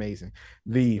 They're amazing.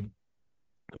 The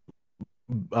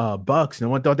Bucks, no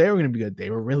one thought they were going to be good. They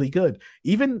were really good.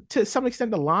 Even to some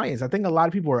extent, the Lions. I think a lot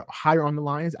of people were higher on the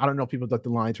Lions. I don't know if people thought the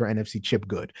Lions were NFC chip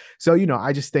good. So,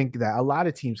 I just think that a lot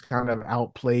of teams kind of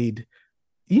outplayed,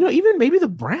 even maybe the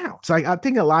Browns. Like I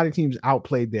think a lot of teams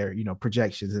outplayed their,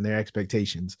 projections and their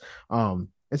expectations. And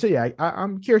so yeah,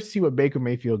 I'm curious to see what Baker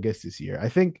Mayfield gets this year. I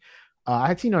think I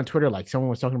had seen on Twitter like someone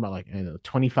was talking about like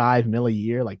 25 mil a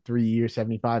year, like 3 years,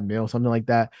 75 mil, something like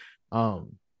that.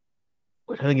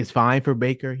 Which I think is fine for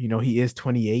Baker. He is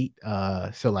 28.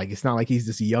 So like it's not like he's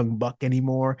this young buck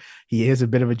anymore. He is a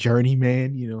bit of a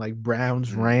journeyman, like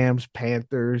Browns, Mm. Rams,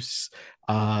 Panthers,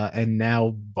 and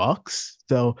now Bucks.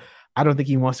 So I don't think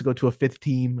he wants to go to a fifth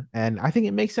team. And I think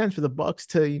it makes sense for the Bucks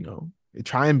to,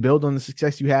 try and build on the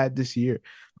success you had this year.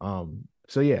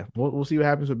 So yeah, we'll see what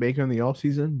happens with Baker in the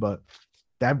offseason. But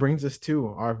that brings us to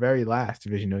our very last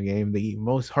divisional game, the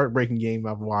most heartbreaking game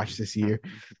I've watched this year.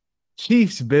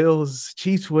 Chiefs, Bills.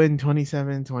 Chiefs win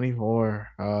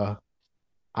 27-24.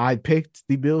 I picked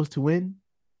the Bills to win.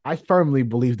 I firmly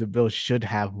believe the Bills should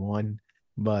have won,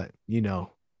 but it's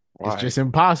Why? just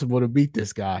impossible to beat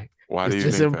this guy. Why do It's you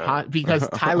just think that? impossible because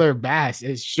Tyler Bass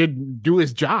should do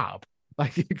his job.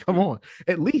 Like, come on,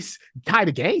 at least tie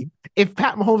the game. If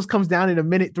Pat Mahomes comes down in a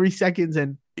minute, 3 seconds,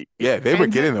 and Yeah, they were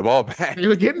ends it, getting the ball they back.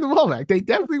 were getting the ball back. They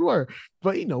definitely were.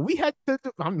 But we had to.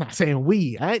 I'm not saying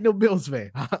we. I ain't no Bills fan,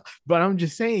 but I'm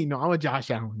just saying. No, I'm a Josh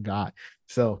Allen guy.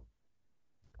 So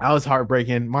I was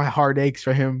heartbreaking. My heart aches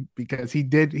for him because he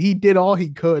did all he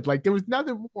could. Like there was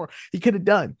nothing more he could have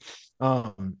done.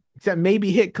 Except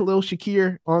maybe hit Khalil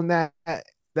Shakir on that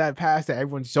pass that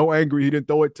everyone's so angry he didn't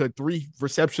throw it to 3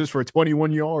 receptions for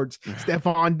 21 yards.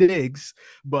 Stephon Diggs,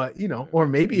 but or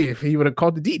maybe if he would have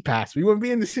called the deep pass, we wouldn't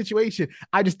be in this situation.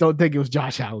 I just don't think it was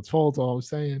Josh Allen's fault. All I'm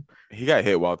saying. He got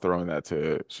hit while throwing that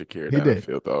to Shakir He did.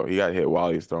 downfield, though. He got hit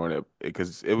while he's throwing it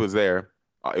because it was there.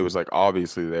 It was like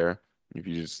obviously there. If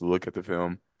you just look at the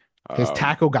film. His Um,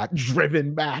 tackle got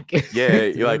driven back.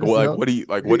 yeah, like So, what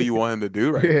do you want him to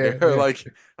do right yeah, there? yeah.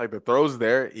 Like the throw's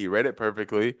there. He read it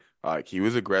perfectly. Like he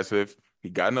was aggressive. He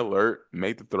got an alert,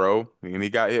 made the throw, and he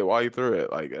got hit while he threw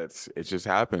it. Like it just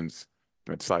happens.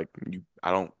 It's like you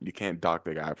can't dock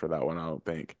the guy for that one, I don't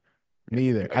think.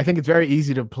 Neither. I Like, think it's very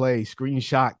easy to play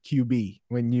screenshot QB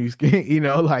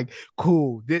when like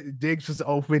cool. Diggs was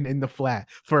open in the flat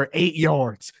for 8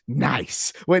 yards.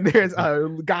 Nice. When there's a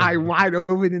guy wide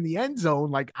open in the end zone,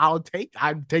 like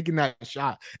I'm taking that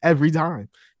shot every time.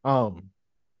 Um,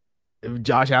 if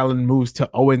Josh Allen moves to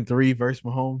 0-3 versus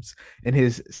Mahomes in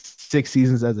his 6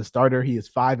 seasons as a starter, he is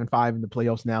 5-5 in the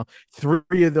playoffs now. 3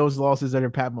 of those losses are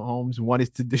to Pat Mahomes. One is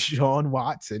to Deshaun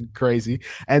Watson, crazy,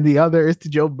 and the other is to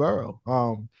Joe Burrow.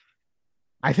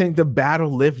 I think the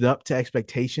battle lived up to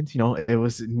expectations. It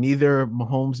was neither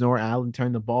Mahomes nor Allen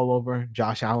turned the ball over.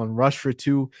 Josh Allen rushed for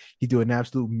 2. He threw an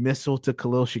absolute missile to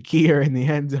Khalil Shakir in the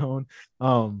end zone.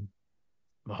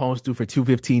 Mahomes threw for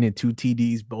 215 and 2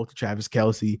 TDs, both to Travis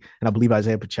Kelce, and I believe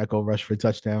Isaiah Pacheco rushed for a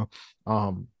touchdown.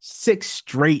 6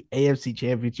 straight AFC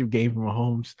Championship games for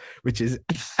Mahomes, which is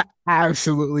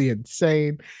absolutely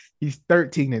insane. He's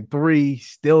 13-3,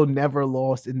 still never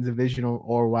lost in the divisional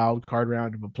or wild card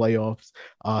round of the playoffs.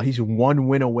 He's 1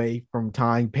 win away from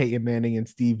tying Peyton Manning and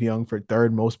Steve Young for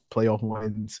third most playoff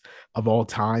wins of all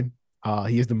time.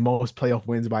 He has the most playoff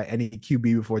wins by any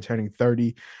QB before turning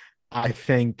 30. I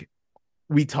think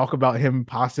we talk about him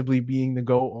possibly being the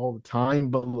GOAT all the time,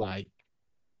 but like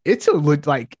it's he's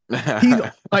like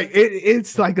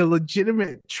it's like a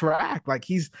legitimate track. Like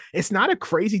it's not a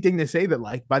crazy thing to say that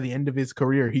like by the end of his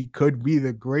career he could be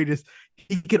the greatest.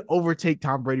 He could overtake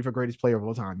Tom Brady for greatest player of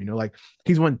all time. Like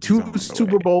he's won he's 2 on the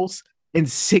Super way. Bowls in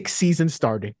 6 seasons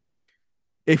starting.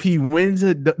 If he wins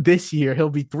this year, he'll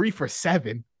be 3 for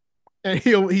 7, and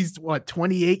he's what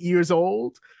 28 years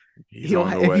old. He's He'll on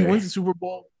the if he way. wins the Super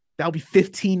Bowl, that'll be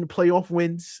 15 playoff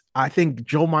wins. I think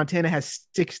Joe Montana has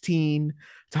 16.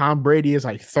 Tom Brady is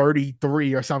like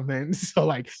 33 or something. So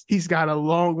like he's got a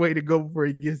long way to go before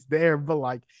he gets there. But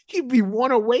like he'd be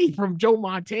 1 away from Joe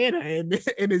Montana in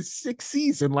his 6th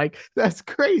season. Like that's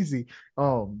crazy.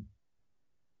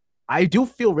 I do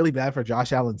feel really bad for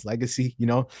Josh Allen's legacy,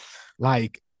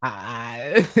 like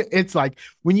it's like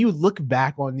when you look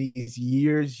back on these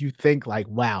years, you think like,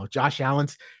 wow, Josh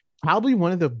Allen's probably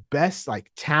one of the best,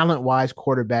 like talent-wise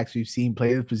quarterbacks we've seen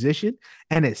play the position.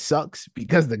 And it sucks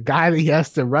because the guy that he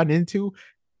has to run into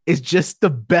is just the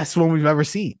best one we've ever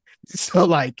seen. So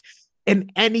like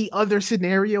in any other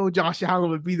scenario, Josh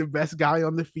Allen would be the best guy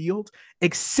on the field,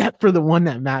 except for the one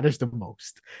that matters the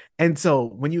most. And so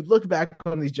when you look back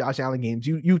on these Josh Allen games,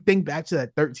 you think back to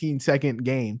that 13-second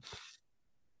game,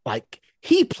 like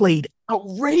he played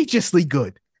outrageously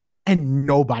good and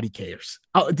nobody cares.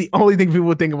 The only thing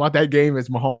people think about that game is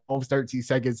Mahomes 13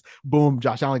 seconds, boom,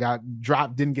 Josh Allen got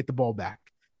dropped, didn't get the ball back.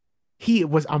 He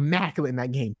was immaculate in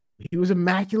that game. He was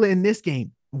immaculate in this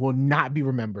game. Will not be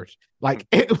remembered. Like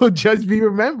it will just be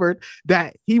remembered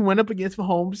that he went up against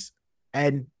Mahomes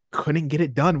and couldn't get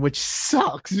it done, which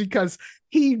sucks because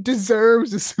he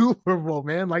deserves a Super Bowl,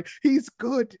 man. Like he's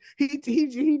good.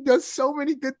 He does so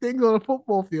many good things on a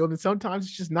football field, and sometimes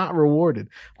it's just not rewarded.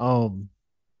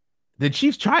 The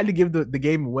Chiefs tried to give the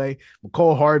game away.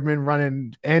 McCole Hardman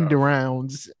running end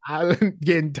arounds,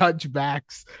 getting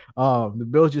touchbacks. The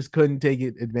Bills just couldn't take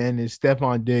it advantage.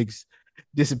 Stephon Diggs,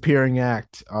 disappearing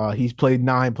act. He's played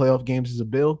 9 playoff games as a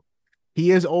Bill.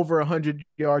 He is over 100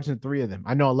 yards in 3 of them.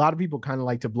 I know a lot of people kind of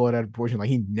like to blow it out of proportion, like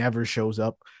he never shows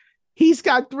up. He's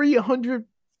got 300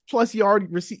 plus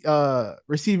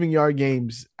receiving yard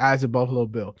games as a Buffalo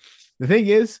Bill. The thing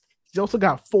is, he's also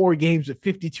got 4 games with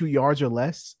 52 yards or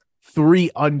less, 3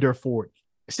 under 40.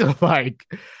 So like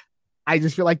I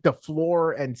just feel like the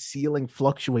floor and ceiling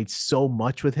fluctuates so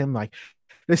much with him. Like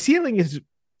the ceiling is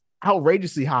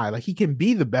outrageously high. Like he can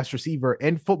be the best receiver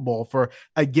in football for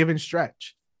a given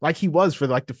stretch, like he was for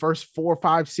like the first 4,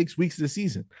 5, 6 weeks of the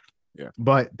season. Yeah.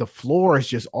 But the floor is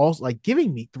just also like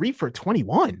giving me 3 for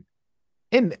 21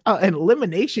 in an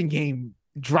elimination game,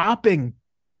 dropping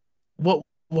what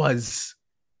was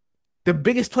the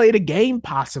biggest play of the game,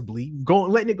 possibly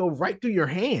letting it go right through your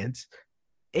hands.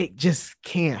 It just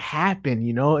can't happen,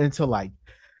 until like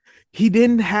he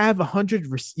didn't have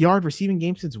 100-yard receiving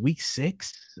game since week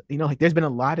 6. Like there's been a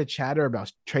lot of chatter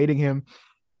about trading him.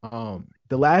 The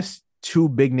last 2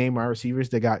 big name wide receivers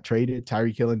that got traded,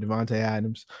 Tyreek Hill and Devontae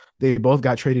Adams, they both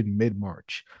got traded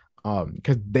mid-March.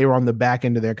 because they were on the back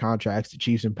end of their contracts. The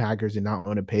Chiefs and Packers did not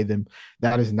want to pay them.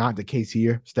 That is not the case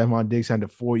here. Stephon Diggs signed a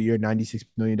 4-year, $96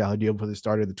 million deal for the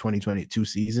start of the 2022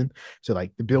 season. So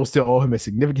like the Bills still owe him a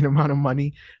significant amount of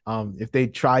money. If they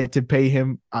tried to pay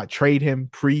him, trade him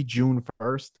pre-June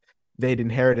 1st, they'd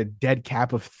inherit a dead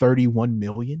cap of 31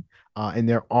 million. And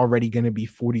they're already going to be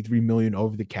 43 million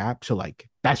over the cap. So like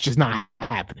that's just not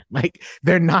happening. Like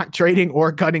they're not trading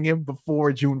or cutting him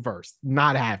before June 1st.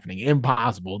 Not happening.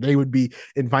 Impossible. They would be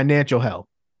in financial hell.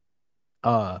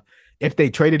 If they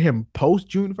traded him post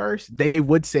June 1st, they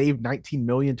would save 19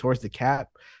 million towards the cap.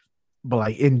 But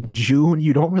like in June,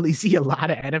 you don't really see a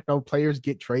lot of NFL players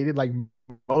get traded. Like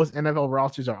most NFL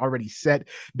rosters are already set.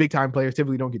 Big time players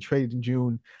typically don't get traded in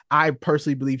June. I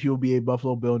personally believe he will be a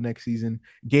Buffalo Bill next season.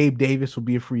 Gabe Davis will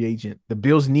be a free agent. The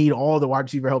Bills need all the wide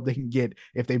receiver help they can get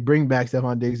if they bring back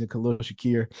Stephon Diggs and Khalil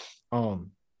Shakir.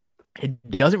 It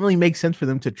doesn't really make sense for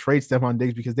them to trade Stephon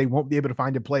Diggs because they won't be able to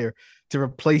find a player to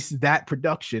replace that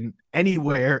production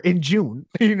anywhere in June.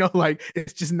 Like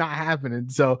it's just not happening.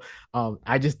 So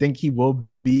I just think he will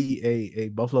be a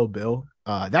Buffalo Bill.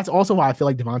 That's also why I feel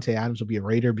like Devontae Adams will be a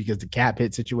Raider because the cap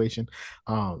hit situation.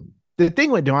 The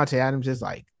thing with Devontae Adams is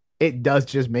like it does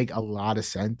just make a lot of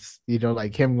sense.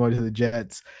 Like him going to the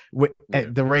Jets.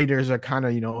 The Raiders are kind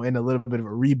of, in a little bit of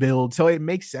a rebuild. So it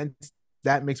makes sense.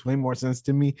 That makes way more sense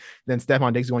to me than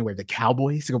Stephon Diggs going with the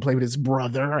Cowboys to go play with his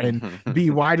brother and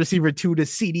be wide receiver 2 to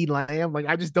CeeDee Lamb. Like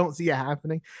I just don't see it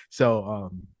happening.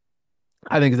 So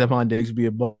I think Stephon Diggs would be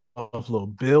a Buffalo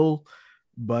Bill.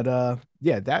 But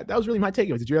yeah, that was really my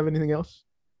takeaway. Did you have anything else?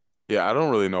 Yeah, I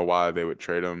don't really know why they would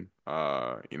trade him.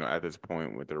 At this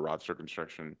point with their roster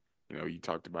construction, you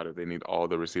talked about it. They need all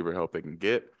the receiver help they can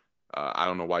get. I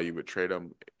don't know why you would trade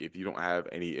him if you don't have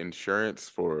any insurance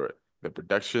for the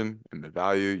production and the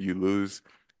value you lose.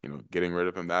 Getting rid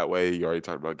of him that way. You already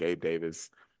talked about Gabe Davis,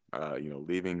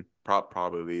 leaving,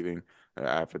 probably leaving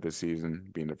after the season,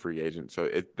 being a free agent. So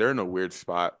they're in a weird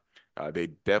spot. They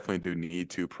definitely do need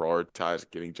to prioritize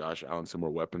getting Josh Allen some more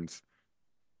weapons.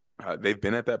 They've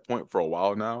been at that point for a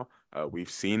while now. We've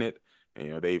seen it.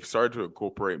 And, they've started to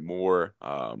incorporate more,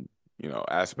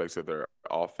 aspects of their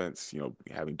offense.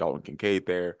 Having Dalton Kincaid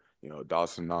there.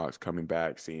 Dawson Knox coming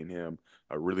back, seeing him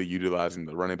really utilizing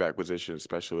the running back position,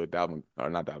 especially with not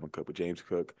Dalvin Cook, but James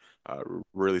Cook,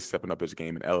 really stepping up his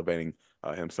game and elevating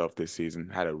himself this season.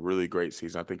 Had a really great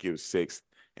season. I think he was 6th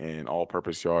in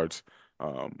all-purpose yards,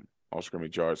 all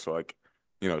scrimmage yards. So like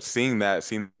seeing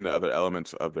the other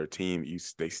elements of their team,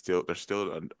 they're still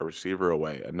a receiver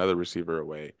away, another receiver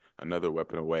away, another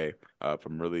weapon away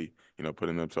from really,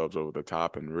 putting themselves over the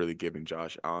top and really giving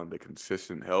Josh Allen the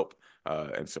consistent help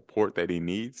and support that he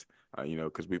needs.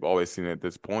 Because we've always seen at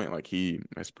this point, like he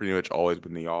has pretty much always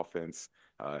been the offense,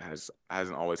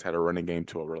 hasn't always had a running game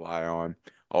to rely on,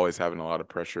 always having a lot of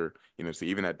pressure. So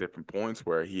even at different points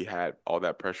where he had all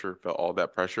that pressure, felt all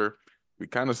that pressure, we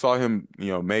kind of saw him,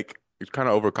 kind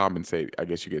of overcompensate, I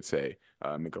guess you could say.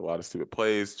 Make a lot of stupid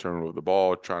plays, turn over the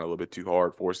ball, trying a little bit too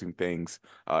hard, forcing things.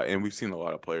 And we've seen a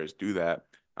lot of players do that.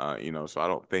 So I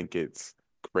don't think it's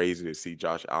crazy to see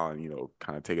Josh Allen,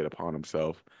 kind of take it upon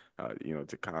himself,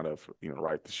 to kind of,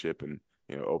 right the ship and,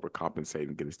 overcompensate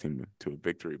and get his team to a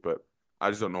victory. But I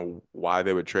just don't know why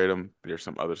they would trade him. There's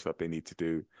some other stuff they need to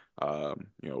do,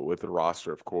 with the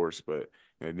roster, of course, but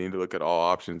they need to look at all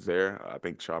options there. I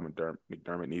think Sean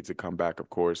McDermott needs to come back, of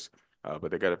course, but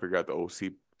they got to figure out the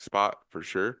OC spot for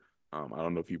sure. I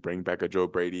don't know if you bring back a Joe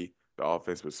Brady. The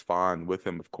offense was fine with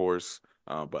him, of course,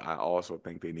 but I also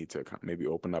think they need to maybe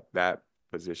open up that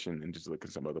position and just look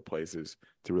at some other places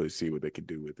to really see what they can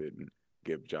do with it and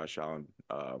give Josh Allen,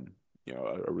 a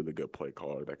really good play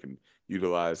caller that can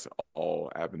utilize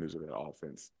all avenues of that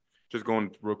offense. Just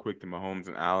going real quick to Mahomes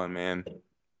and Allen, man,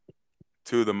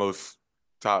 two of the most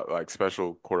top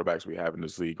special quarterbacks we have in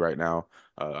this league right now.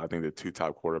 I think the two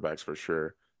top quarterbacks for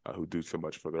sure, who do so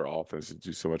much for their offense,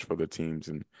 do so much for their teams,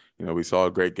 and we saw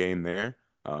a great game there.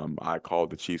 I called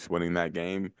the Chiefs winning that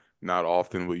game. Not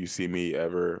often will you see me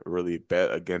ever really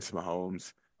bet against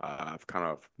Mahomes. I've kind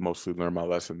of mostly learned my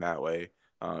lesson that way.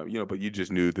 But you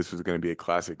just knew this was going to be a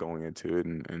classic going into it,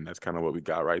 and that's kind of what we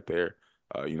got right there.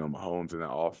 Mahomes and the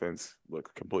offense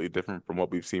look completely different from what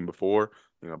we've seen before,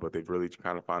 but they've really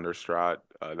kind of found their stride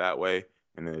that way.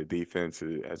 And then the defense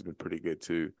has been pretty good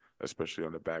too, especially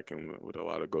on the back end with a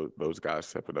lot of those guys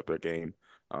stepping up their game.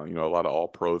 A lot of all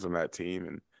pros on that team,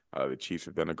 and the Chiefs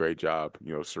have done a great job,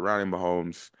 surrounding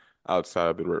Mahomes outside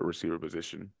of the receiver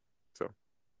position. So,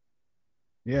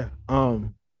 yeah,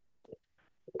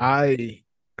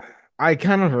 I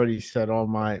kind of already said all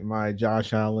my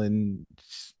Josh Allen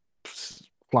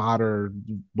plotter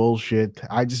bullshit.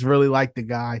 I just really like the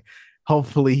guy.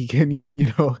 Hopefully he can,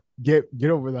 get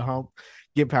over the hump,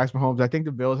 get past Mahomes. I think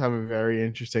the Bills have a very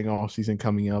interesting offseason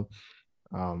coming up.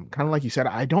 Kind of like you said,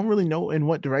 I don't really know in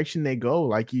what direction they go.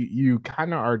 Like you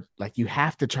kind of are like you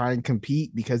have to try and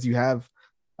compete because you have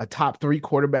a top three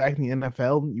quarterback in the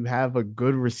NFL. You have a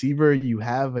good receiver. You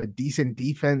have a decent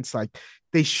defense. Like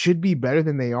they should be better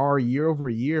than they are year over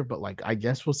year. But like I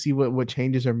guess we'll see what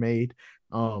changes are made.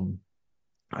 Um,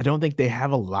 I don't think they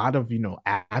have a lot of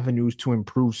avenues to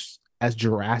improve as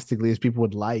drastically as people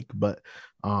would like, but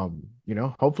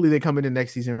hopefully they come into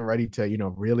next season ready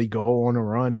to really go on a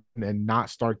run and not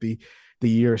start the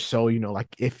year so like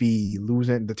iffy,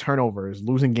 losing the turnovers,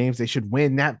 losing games they should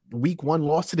win. That week one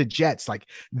loss to the Jets, like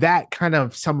that kind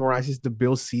of summarizes the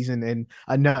Bills season in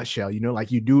a nutshell.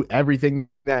 Like you do everything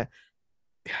that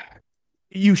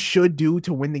you should do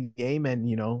to win the game,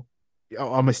 and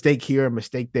a mistake here, a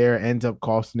mistake there ends up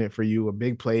costing it for you. A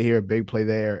big play here, a big play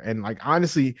there. And like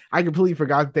honestly, I completely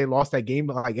forgot that they lost that game,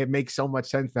 but like it makes so much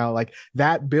sense now. Like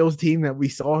that Bills team that we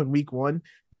saw in week one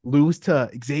lose to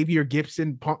Xavier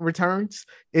Gibson punt returns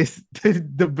is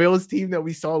the Bills team that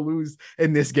we saw lose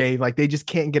in this game. Like they just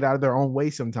can't get out of their own way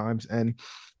sometimes. And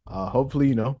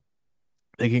hopefully,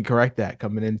 they can correct that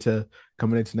coming into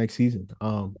next season.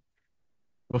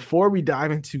 Before we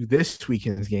dive into this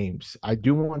weekend's games, I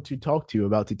do want to talk to you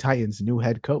about the Titans' new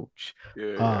head coach.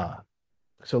 Yeah.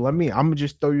 So I'm gonna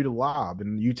just throw you the lob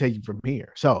and you take it from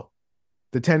here. So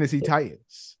the Tennessee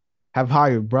Titans have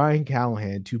hired Brian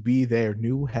Callahan to be their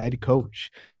new head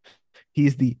coach.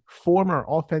 He's the former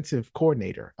offensive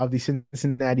coordinator of the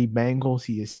Cincinnati Bengals.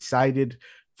 He is cited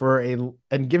for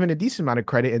and given a decent amount of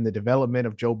credit in the development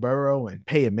of Joe Burrow and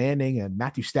Peyton Manning and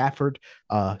Matthew Stafford.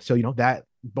 So that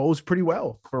bodes pretty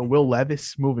well for Will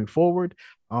Levis moving forward.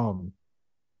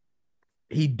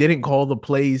 He didn't call the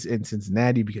plays in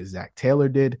Cincinnati because Zach Taylor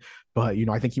did, but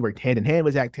I think he worked hand in hand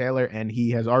with Zach Taylor, and he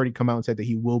has already come out and said that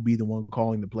he will be the one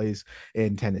calling the plays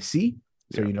in Tennessee.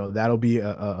 So, that'll be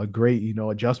a great,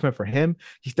 adjustment for him.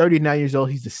 He's 39 years old.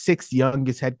 He's the sixth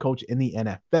youngest head coach in the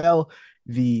NFL.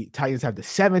 The Titans have the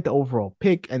seventh overall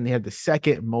pick, and they have the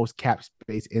second most cap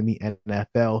space in the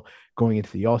NFL going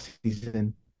into the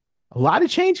offseason. A lot of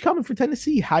change coming for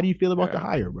Tennessee. How do you feel about the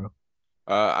hire, bro?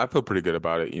 I feel pretty good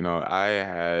about it. I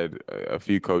had a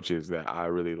few coaches that I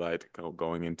really liked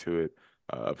going into it.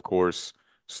 Of course,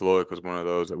 Slowick was one of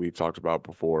those that we've talked about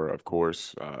before. Of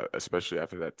course, especially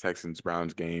after that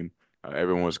Texans-Browns game,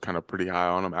 everyone was kind of pretty high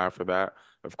on him after that.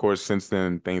 Of course, since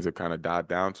then, things have kind of died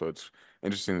down, so it's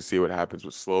interesting to see what happens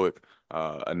with Slowick.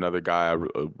 Another guy I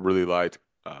really liked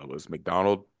was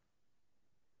McDonald.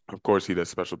 Of course, he does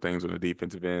special things on the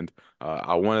defensive end.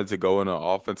 I wanted to go in an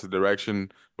offensive direction,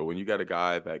 but when you got a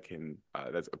guy that can,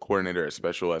 that's a coordinator as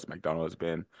special as McDonald has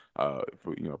been,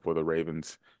 for the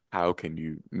Ravens, how can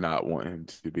you not want him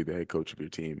to be the head coach of your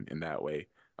team in that way?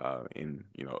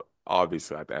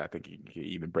 Obviously, I think he can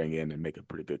even bring in and make a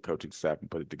pretty good coaching staff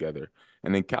and put it together.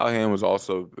 And then Callahan was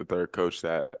also the third coach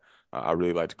that I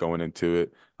really liked going into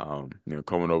it.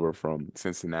 Coming over from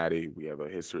Cincinnati, we have a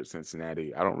history at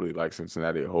Cincinnati. I don't really like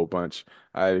Cincinnati a whole bunch.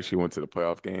 I actually went to the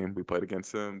playoff game. We played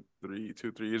against them 3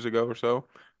 years ago or so.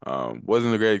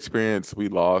 Wasn't a great experience. We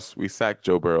lost. We sacked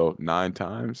Joe Burrow 9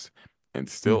 times and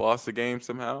still lost the game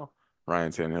somehow.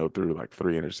 Ryan Tannehill threw like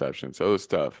 3 interceptions, so it was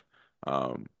tough.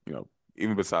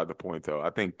 Even beside the point, though, I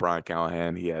think Brian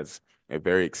Callahan, he has a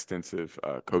very extensive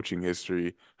coaching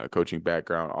history, coaching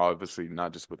background, obviously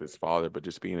not just with his father, but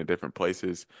just being in different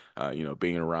places,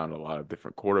 being around a lot of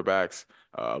different quarterbacks,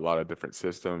 a lot of different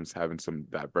systems, having some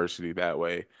diversity that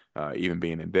way, even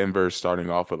being in Denver, starting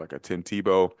off with like a Tim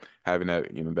Tebow, having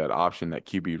that option, that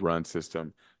QB run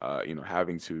system,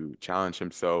 having to challenge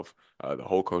himself, the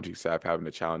whole coaching staff having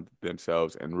to challenge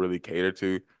themselves and really cater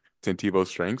to Tim Tebow's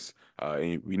strengths.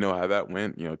 And we know how that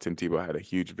went. Tim Tebow had a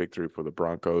huge victory for the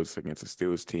Broncos against the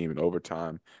Steelers team in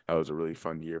overtime. That was a really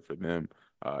fun year for them.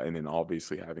 And then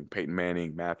obviously having Peyton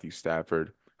Manning, Matthew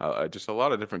Stafford, just a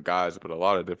lot of different guys, but a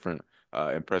lot of different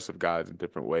impressive guys in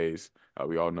different ways.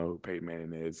 We all know who Peyton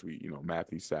Manning is.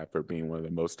 Matthew Stafford being one of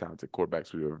the most talented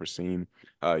quarterbacks we've ever seen.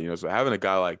 So having a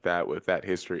guy like that with that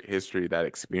history, that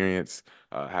experience,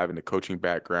 having the coaching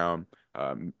background,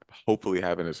 hopefully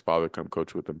having his father come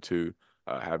coach with him too,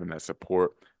 having that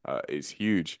support is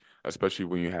huge, especially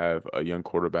when you have a young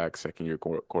quarterback, second-year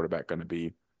quarterback going to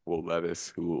be Will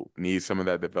Levis, who needs some of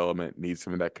that development, needs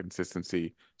some of that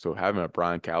consistency. So having a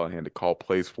Brian Callahan to call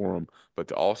plays for him, but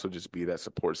to also just be that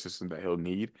support system that he'll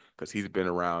need, because he's been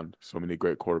around so many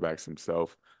great quarterbacks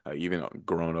himself, even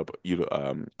growing up,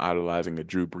 idolizing a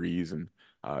Drew Brees and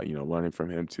learning from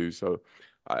him too. So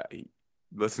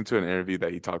listened to an interview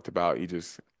that he talked about. He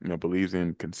just, believes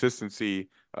in consistency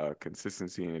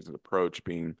in his approach,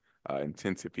 being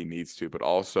intense if he needs to, but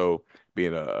also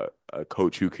being a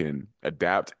coach who can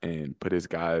adapt and put his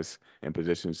guys in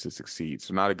positions to succeed.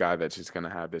 So not a guy that's just going to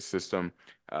have this system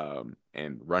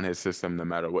and run his system no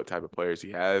matter what type of players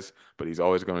he has, but he's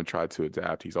always going to try to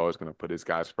adapt. He's always going to put his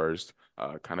guys first,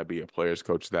 kind of be a player's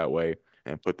coach that way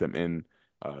and put them in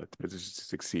positions to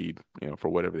succeed, for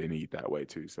whatever they need that way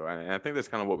too. So, and I think that's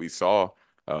kind of what we saw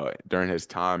during his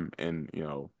time in,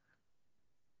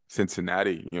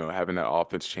 Cincinnati, having that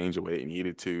offense change the way it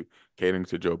needed to, catering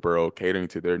to Joe Burrow, catering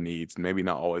to their needs, maybe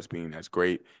not always being as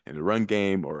great in the run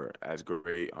game or as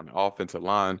great on the offensive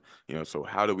line. So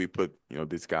how do we put,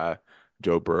 this guy,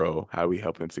 Joe Burrow, how do we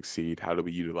help him succeed? How do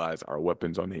we utilize our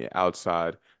weapons on the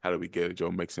outside? How do we get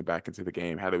Joe Mixon back into the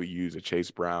game? How do we use a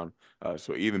Chase Brown?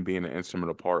 So even being an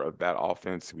instrumental part of that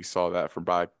offense, we saw that from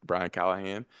Brian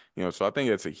Callahan. So I think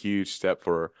it's a huge step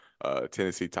for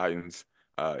Tennessee Titans.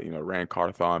 Rand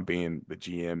Carthon being the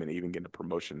GM and even getting a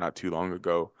promotion not too long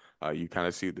ago. You kind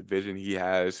of see the vision he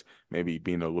has, maybe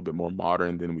being a little bit more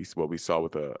modern than what we saw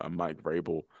with a Mike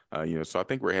Vrabel. So I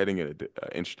think we're heading in an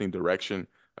interesting direction.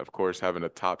 Of course, having a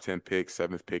top 10 pick,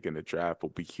 seventh pick in the draft will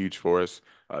be huge for us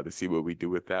to see what we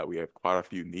do with that. We have quite a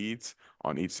few needs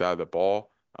on each side of the ball.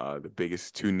 The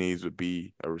biggest two needs would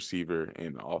be a receiver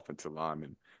and an offensive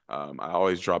lineman. I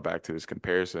always draw back to this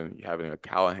comparison, having a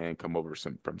Callahan come over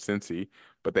from Cincy,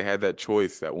 but they had that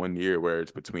choice that one year where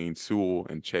it's between Sewell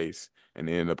and Chase, and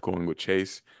they ended up going with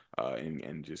Chase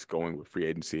and just going with free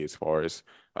agency as far as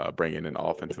bringing in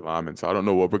offensive linemen. So I don't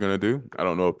know what we're going to do. I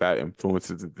don't know if that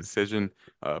influences the decision.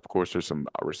 Of course, there's some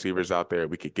receivers out there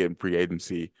we could get in free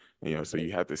agency, so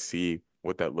you have to see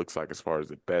what that looks like as far as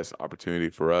the best opportunity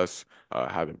for us,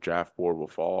 how the draft board will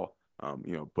fall.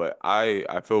 But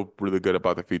I feel really good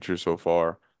about the future so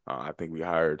far. I think we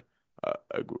hired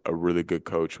a really good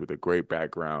coach with a great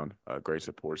background, a great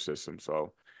support system.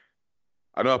 So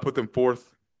I know I put them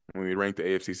fourth when we ranked the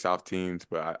AFC South teams,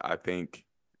 but I think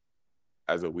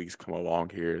as the weeks come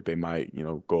along here, they might,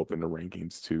 go up in the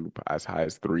rankings to as high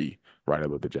as 3, right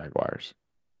above the Jaguars.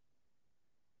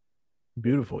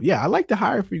 Beautiful. Yeah, I like the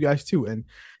hire for you guys too. And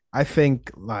I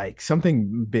think like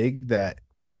something big that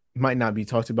might not be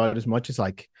talked about as much as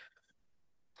like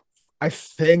I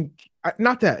think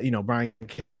not that Brian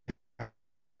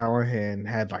Callahan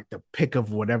had like the pick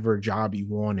of whatever job he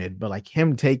wanted, but like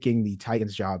him taking the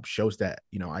Titans job shows that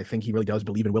I think he really does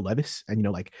believe in Will Levis, and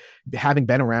like having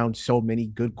been around so many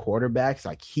good quarterbacks,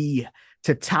 like he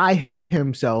to tie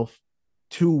himself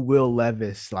to Will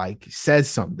Levis like says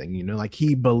something, like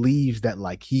he believes that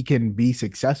like he can be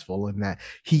successful and that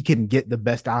he can get the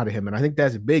best out of him. And I think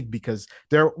that's big because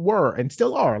there were and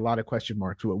still are a lot of question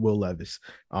marks with Will Levis.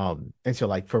 And so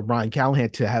like for Brian Callahan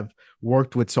to have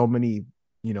worked with so many,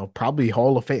 probably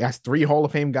Hall of Fame, that's 3 Hall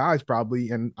of Fame guys,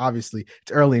 probably. And obviously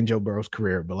it's early in Joe Burrow's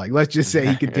career, but like let's just say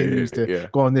he continues to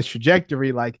go on this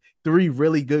trajectory, like 3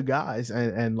 really good guys,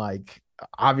 and like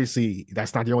obviously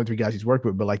that's not the only 3 guys he's worked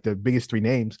with, but like the biggest 3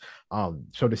 names.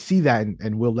 So to see that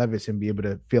and Will Levis and be able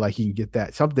to feel like he can get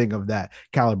that something of that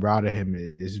caliber out of him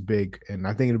is big, and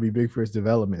I think it'll be big for his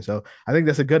development. So I think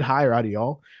that's a good hire out of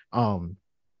y'all.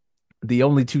 The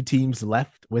only 2 teams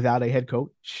left without a head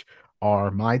coach are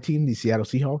my team, the Seattle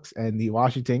Seahawks, and the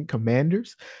Washington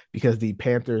Commanders, because the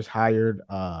Panthers hired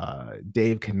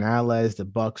Dave Canales, the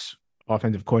Bucks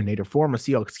offensive coordinator, former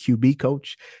Seahawks QB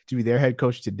coach, to be their head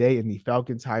coach today. And the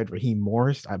Falcons hired Raheem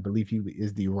Morris. I believe he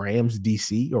is the Rams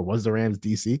DC, or was the Rams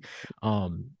DC.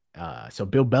 So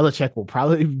Bill Belichick will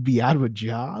probably be out of a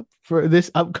job for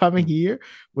this upcoming year,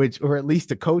 or at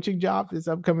least a coaching job this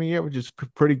upcoming year, which is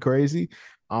pretty crazy.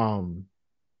 For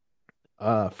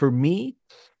me,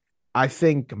 I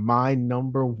think my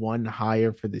number 1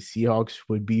 hire for the Seahawks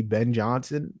would be Ben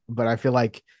Johnson, but I feel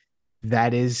like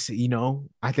that is,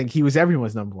 I think he was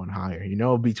everyone's number 1 hire,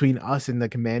 between us and the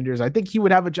Commanders. I think he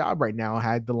would have a job right now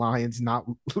had the Lions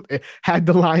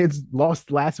lost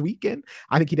last weekend.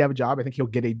 I think he'd have a job. I think he'll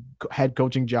get a head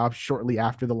coaching job shortly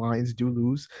after the Lions do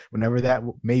lose, whenever that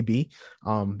may be.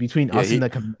 Between us and the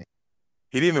Commanders.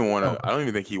 He didn't even want to. I don't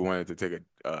even think he wanted to take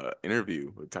a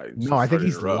interview with Titans. No, I think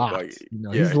he's locked. Like,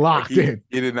 he's locked in.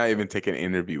 He did not even take an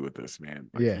interview with us, man.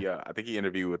 Like, yeah, I think he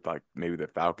interviewed with like maybe the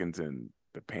Falcons and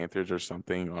the Panthers or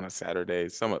something on a Saturday.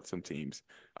 Some teams,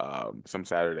 some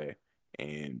Saturday,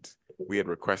 and we had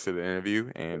requested an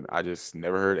interview, and I just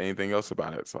never heard anything else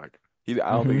about it. It's like I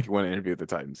don't think he wanted to interview with the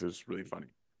Titans. It was really funny.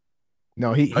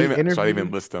 No, he interviewed. So I didn't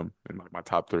even list them in like my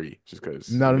top 3 just because.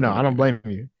 No, I don't blame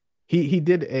you. he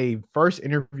did a first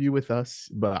interview with us,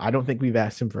 but I don't think we've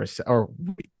asked him for or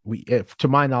we if to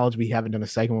my knowledge we haven't done a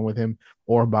second one with him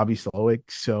or Bobby Slowick.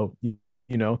 So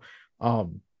you know,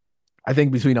 um, I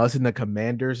think between us and the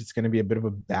Commanders, it's going to be a bit of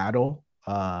a battle.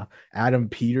 Adam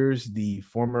Peters, the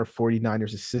former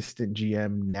 49ers assistant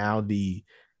GM, now the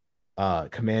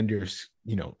Commanders,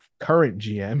 current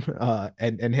GM,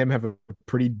 and him have a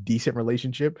pretty decent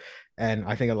relationship. And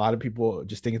I think a lot of people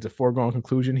just think it's a foregone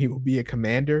conclusion he will be a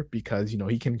Commander because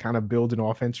he can kind of build an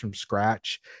offense from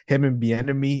scratch. Him and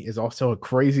Bieniemy is also a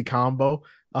crazy combo.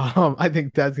 I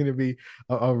think that's going to be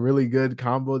a really good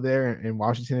combo there in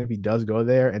Washington if he does go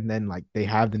there. And then like they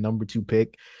have the number 2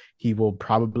 pick. He will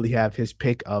probably have his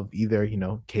pick of either,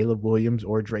 Caleb Williams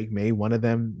or Drake May. One of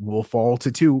them will fall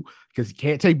to 2 because you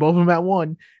can't take both of them at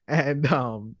 1. And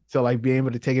so like being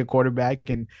able to take a quarterback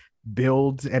and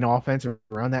build an offense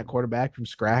around that quarterback from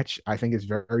scratch, I think is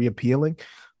very, very appealing.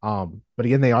 But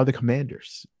again, they are the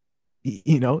Commanders.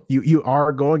 You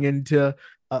are going into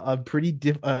a pretty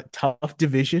tough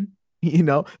division.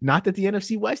 Not that the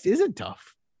NFC West isn't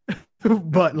tough,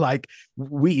 but like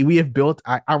we have built.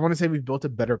 I want to say we've built a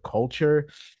better culture.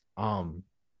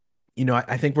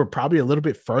 I think we're probably a little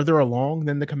bit further along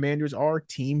than the Commanders are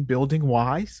team building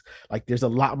wise. Like there's a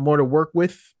lot more to work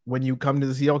with when you come to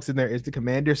the Seahawks than there is the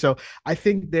Commanders. So I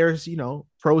think there's,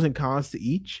 pros and cons to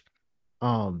each.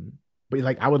 But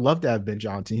like I would love to have Ben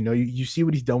Johnson. You see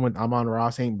what he's done with Amon-Ra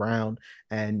St. Brown,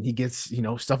 and he gets,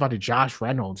 stuff out of Josh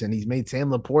Reynolds, and he's made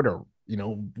Sam Laporta,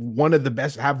 one of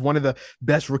the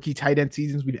best rookie tight end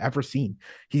seasons we've ever seen.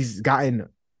 He's gotten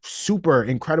super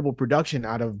incredible production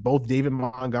out of both David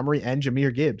Montgomery and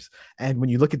Jahmyr Gibbs. And when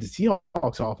you look at the Seahawks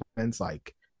offense,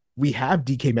 like we have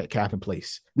DK Metcalf in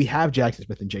place. We have Jackson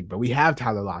Smith and Jigba. We have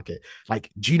Tyler Lockett. Like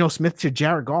Geno Smith to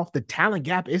Jared Goff, the talent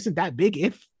gap isn't that big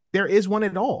if there is one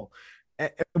at all.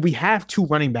 We have 2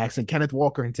 running backs in Kenneth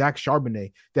Walker and Zach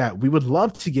Charbonnet that we would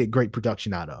love to get great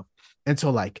production out of. And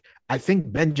so like I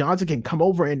think Ben Johnson can come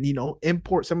over and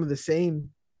import some of the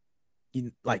same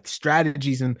like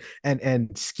strategies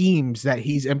and schemes that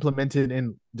he's implemented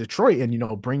in Detroit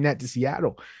and bring that to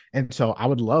Seattle. And so I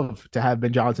would love to have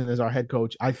Ben Johnson as our head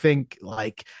coach. I think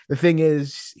like the thing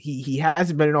is he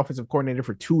hasn't been an offensive coordinator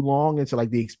for too long, and so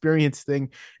like the experience thing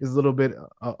is a little bit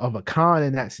of a con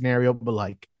in that scenario, but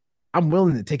like I'm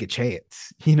willing to take a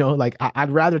chance. Like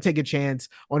I'd rather take a chance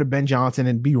on a Ben Johnson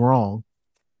and be wrong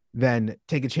than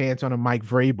take a chance on a Mike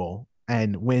Vrabel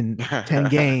and win 10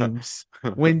 games,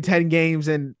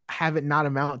 and have it not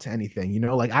amount to anything.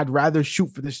 Like I'd rather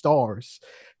shoot for the stars.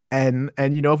 And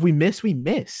if we miss, we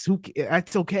miss.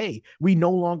 That's okay. We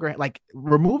no longer like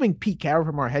removing Pete Carroll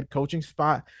from our head coaching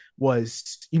spot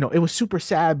was, it was super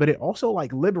sad, but it also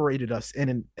like liberated us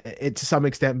it to some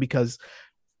extent because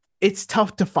it's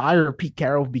tough to fire Pete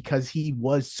Carroll because he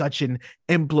was such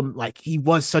he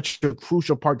was such a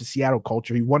crucial part to Seattle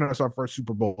culture. He won us our first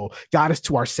Super Bowl, got us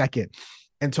to our second.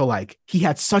 And so like he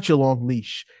had such a long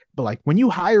leash. But like when you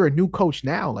hire a new coach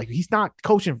now, like he's not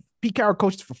coaching. Pete Carroll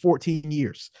coached for 14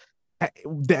 years.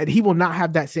 That he will not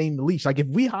have that same leash. Like if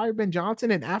we hire Ben Johnson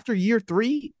and after year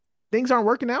 3 things aren't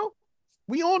working out,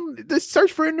 we on the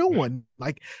search for a new one.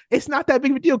 Like it's not that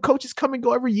big of a deal. Coaches come and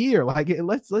go every year. Like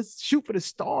let's shoot for the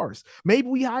stars. Maybe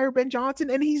we hire Ben Johnson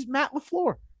and he's Matt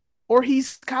LaFleur, or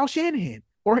he's Kyle Shanahan,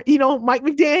 or Mike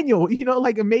McDaniel.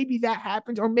 Like maybe that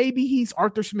happens, or maybe he's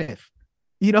Arthur Smith.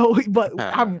 But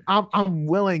I'm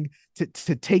willing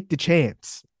to take the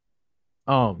chance.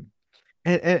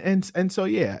 And so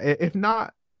yeah,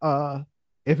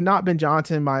 if not Ben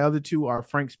Johnson, my other 2 are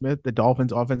Frank Smith, the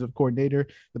Dolphins offensive coordinator.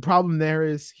 The problem there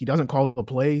is he doesn't call the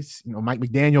plays. Mike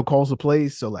McDaniel calls the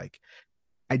plays. So like,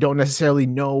 I don't necessarily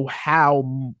know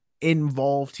how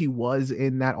involved he was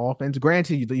in that offense.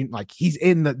 Granted, like he's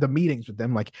in the meetings with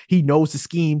them. Like he knows the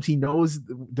schemes. He knows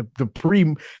the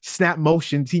pre-snap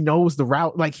motions. He knows the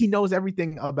route. Like he knows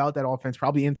everything about that offense,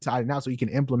 probably inside and out, so he can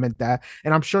implement that.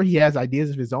 And I'm sure he has ideas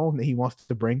of his own that he wants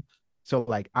to bring. So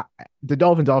like the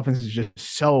Dolphins offense is just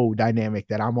so dynamic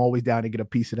that I'm always down to get a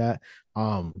piece of that.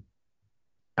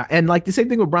 And like the same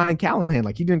thing with Brian Callahan,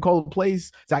 like he didn't call the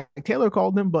plays. Zach Taylor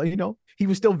called them, but he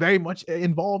was still very much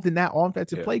involved in that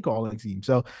offensive play calling team.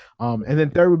 So, and then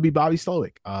third would be Bobby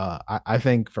Slowick. I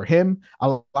think for him, a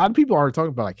lot of people are talking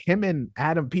about like him and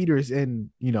Adam Peters in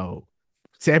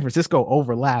San Francisco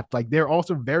overlapped. Like they're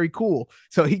also very cool.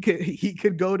 So he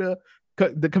could go to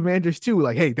the Commanders too.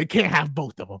 Like, hey, they can't have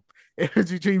both of them. If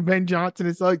it's between Ben Johnson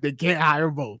and Slowick, they can't hire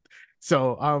both.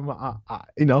 So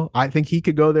I think he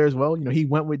could go there as well. He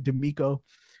went with D'Amico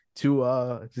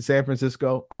to San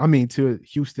Francisco. I mean to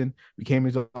Houston, became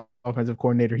his offensive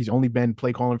coordinator. He's only been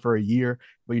play calling for a year,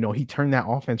 but he turned that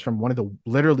offense from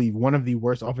literally one of the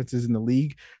worst offenses in the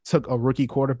league, took a rookie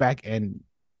quarterback and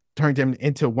turned him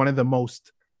into one of the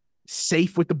most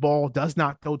safe with the ball, does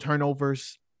not throw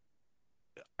turnovers,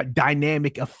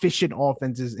 dynamic, efficient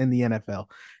offenses in the NFL.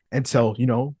 And so,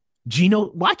 Geno,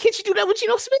 why can't you do that with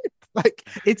Geno Smith? Like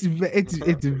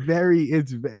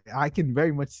I can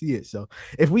very much see it. So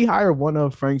if we hire one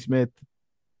of Frank Smith,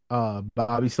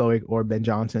 Bobby Slowick, or Ben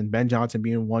Johnson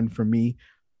being one for me,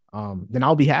 then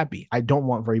I'll be happy. I don't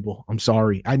want Vrabel. I'm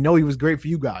sorry. I know he was great for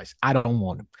you guys. I don't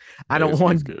want him. I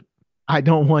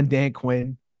don't want Dan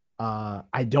Quinn.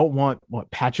 I don't want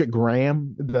Patrick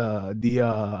Graham,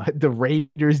 the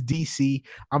Raiders DC.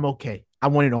 I'm okay. I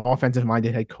want an offensive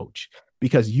minded head coach,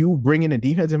 because you bring in a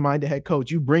defensive minded head coach,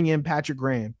 you bring in Patrick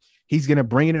Graham, he's gonna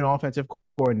bring in an offensive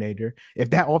coordinator. If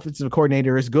that offensive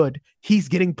coordinator is good, he's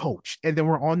getting poached, and then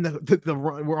we're on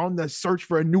we're on the search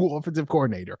for a new offensive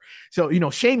coordinator. So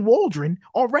Shane Waldron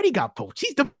already got poached.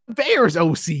 He's the Bears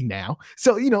OC now.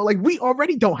 So like we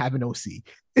already don't have an OC.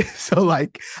 So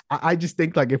like I just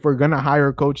think like if we're gonna hire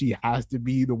a coach, he has to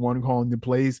be the one calling the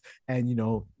plays and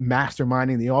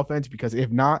masterminding the offense, because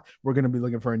if not, we're gonna be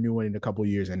looking for a new one in a couple of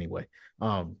years anyway.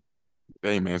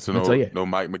 Hey man, so no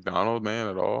Mike McDonald, man,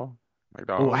 at all.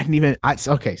 Oh, I didn't even.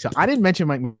 Okay, so I didn't mention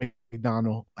Mike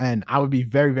McDonald, and I would be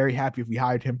very, very happy if we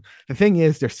hired him. The thing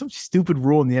is, there's some stupid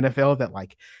rule in the NFL that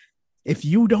like if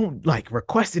you don't like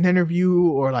request an interview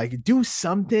or like do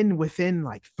something within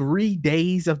like 3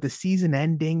 days of the season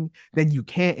ending, then you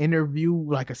can't interview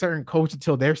like a certain coach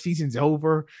until their season's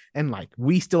over. And like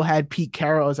we still had Pete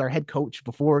Carroll as our head coach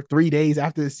before 3 days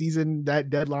after the season that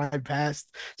deadline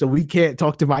passed. So we can't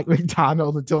talk to Mike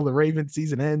McDonald until the Ravens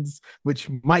season ends, which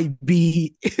might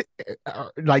be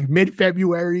like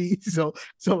mid-February. So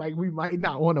like we might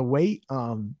not want to wait.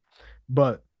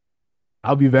 But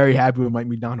I'll be very happy with Mike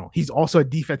McDonald. He's also a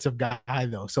defensive guy,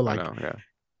 though. So, like,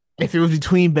 if it was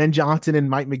between Ben Johnson and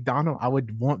Mike McDonald, I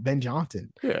would want Ben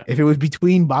Johnson. Yeah. If it was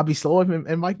between Bobby Slowick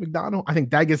and Mike McDonald, I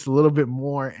think that gets a little bit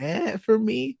more for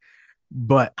me.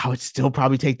 But I would still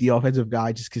probably take the offensive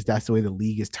guy just because that's the way the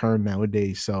league is turned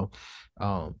nowadays. So,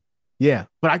 yeah.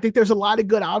 But I think there's a lot of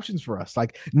good options for us.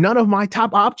 Like, none of my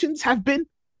top options have been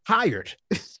hired.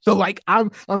 So, like, I'm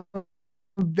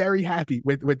very happy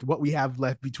with what we have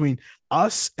left between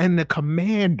us and the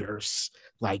Commanders.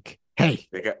 Like, hey,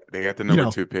 they got the number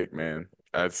 2 pick, man.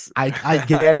 That's I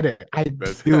get it. I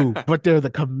do, but they're the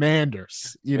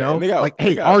Commanders, like,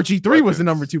 hey, RG3 was the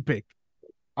number 2 pick.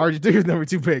 RG3 was the number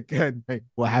 2 pick. And hey,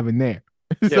 what happened there?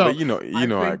 Yeah, so, but you know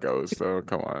how it goes. So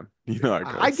come on. You know how it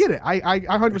goes. I get it. I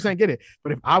 100% get it.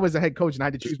 But if I was a head coach and I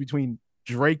had to choose between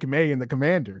Drake May and the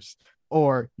Commanders,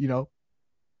 or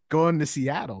going to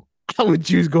Seattle, I would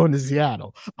choose going to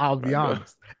Seattle. I'll be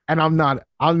honest. And I'm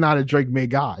not a Drake May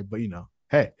guy, but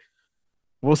hey,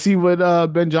 we'll see what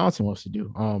Ben Johnson wants to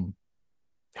do.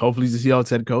 Hopefully he's the Seahawks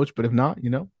head coach, but if not,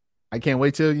 I can't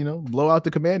wait to blow out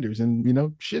the Commanders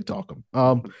and shit talk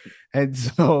them. And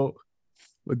so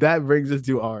that brings us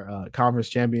to our conference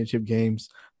championship games.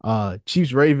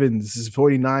 Chiefs, Ravens,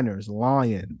 49ers,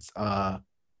 Lions. I'll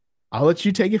let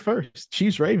you take it first.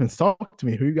 Chiefs, Ravens, talk to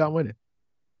me. Who you got winning?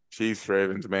 Chiefs,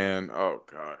 Ravens, man. Oh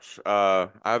gosh. I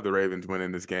have the Ravens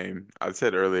winning this game. I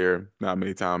said earlier, not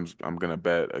many times I'm gonna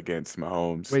bet against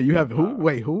Mahomes. Wait, you have who?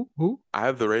 Wait, who? I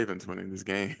have the Ravens winning this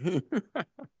game.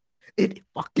 It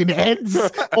fucking ends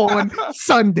on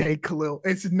Sunday, Khalil.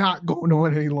 It's not going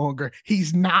on any longer.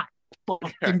 He's not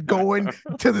fucking going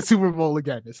to the Super Bowl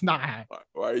again. It's not happening.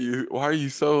 Why are you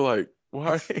so like?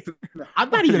 Why? I'm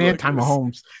not even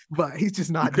anti-Mahomes, but he's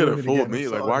just not doing it again. Fooled me.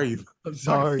 Like, why are you? I'm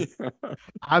sorry.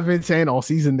 I've been saying all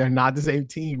season they're not the same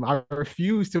team. I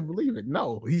refuse to believe it.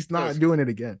 No, he's not doing it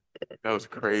again. That was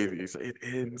crazy. So it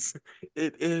ends.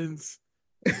 It ends.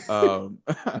 No,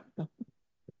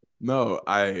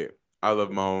 I love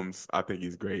Mahomes. I think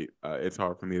he's great. It's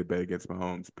hard for me to bet against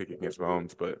Mahomes, pick against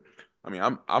Mahomes, but I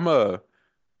mean, I'm a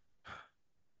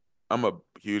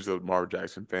huge Lamar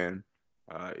Jackson fan.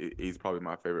 He's probably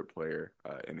my favorite player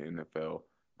in the NFL.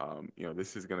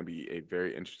 This is going to be a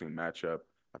very interesting matchup.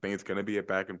 I think it's going to be a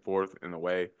back and forth in a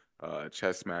way,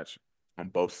 chess match on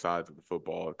both sides of the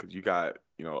football, because you got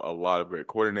a lot of great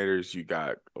coordinators, you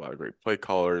got a lot of great play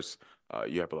callers,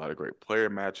 you have a lot of great player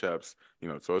matchups.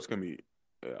 So it's going to be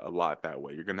a lot that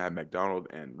way. You're going to have McDonald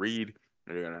and Reed.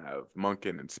 You're going to have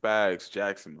Monken and Spags,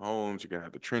 Jackson, Mahomes. You're going to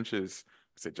have the trenches.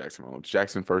 I said Jackson Mahomes.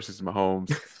 Jackson versus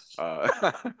Mahomes.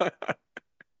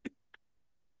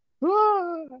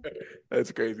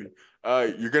 That's crazy.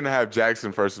 You're gonna have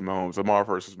Jackson versus Mahomes, Lamar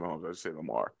versus Mahomes. I just say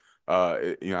Lamar.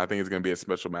 I think it's gonna be a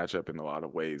special matchup in a lot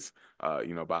of ways.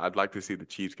 But I'd like to see the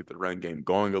Chiefs get the run game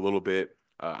going a little bit.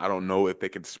 I don't know if they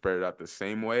can spread it out the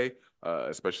same way,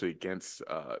 especially against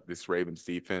this Ravens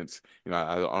defense.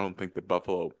 I don't think the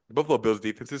Buffalo Bills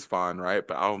defense is fine, right?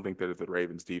 But I don't think that it's the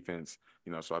Ravens defense.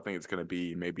 So I think it's gonna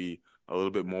be maybe a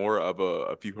little bit more of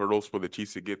a few hurdles for the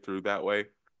Chiefs to get through that way.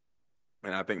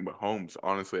 And I think Mahomes,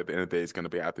 honestly, at the end of the day, is going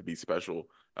to have to be special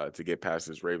to get past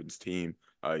this Ravens team,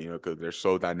 because they're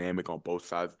so dynamic on both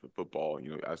sides of the football.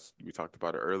 As we talked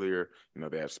about it earlier,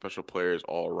 they have special players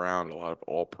all around, a lot of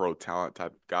all-pro talent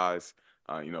type of guys.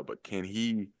 But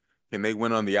can they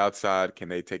win on the outside? Can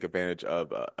they take advantage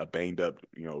of a banged up,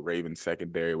 Ravens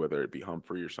secondary, whether it be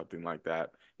Humphrey or something like that?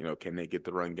 Can they get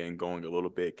the run game going a little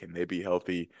bit? Can they be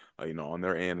healthy? On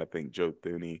their end, I think Joe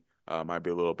Thuney might be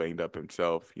a little banged up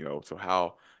himself, so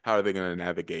how are they going to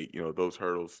navigate, those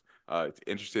hurdles? It's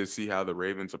interesting to see how the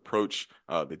Ravens approach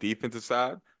the defensive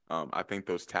side. I think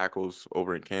those tackles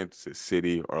over in Kansas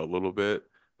City are a little bit,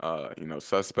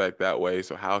 suspect that way.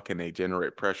 So how can they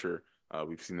generate pressure?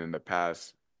 We've seen in the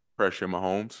past pressure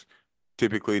Mahomes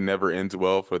typically never ends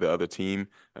well for the other team.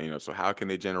 So how can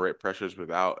they generate pressures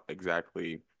without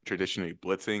exactly traditionally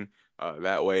blitzing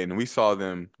that way? And we saw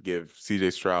them give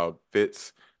CJ Stroud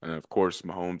fits. And of course,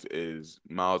 Mahomes is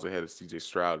miles ahead of CJ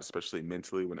Stroud, especially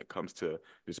mentally when it comes to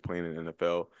just playing in the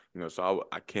NFL. So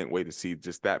I can't wait to see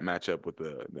just that matchup with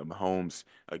the Mahomes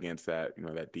against that,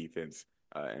 that defense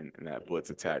and that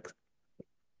blitz attack.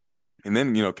 And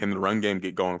then, can the run game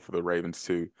get going for the Ravens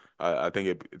too? I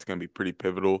think it's going to be pretty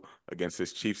pivotal against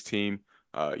this Chiefs team.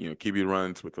 QB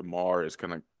runs with Lamar is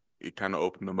it kind of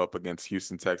opened them up against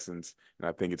Houston Texans, and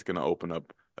I think it's going to open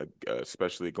up,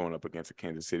 especially going up against a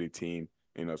Kansas City team.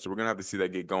 So we're going to have to see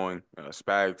that get going.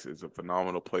 Spags is a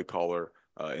phenomenal play caller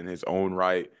in his own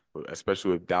right,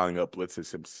 especially with dialing up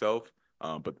blitzes himself.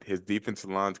 But his defensive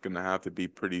line is going to have to be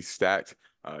pretty stacked.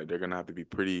 They're going to have to be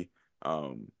pretty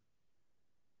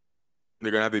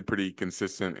they're gonna have to be pretty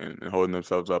consistent and holding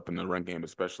themselves up in the run game,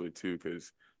 especially too,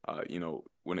 because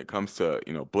when it comes to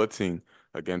blitzing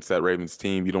against that Ravens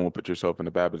team, you don't want to put yourself in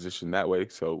a bad position that way.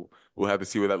 So we'll have to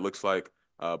see what that looks like.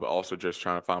 But also just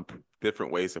trying to find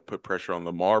different ways to put pressure on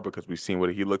Lamar, because we've seen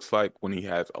what he looks like when he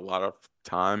has a lot of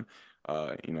time,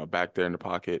 back there in the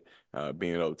pocket,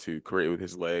 being able to create with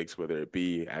his legs, whether it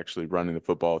be actually running the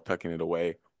football, tucking it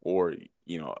away, or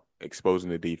exposing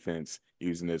the defense,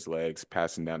 using his legs,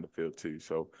 passing down the field too.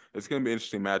 So it's going to be an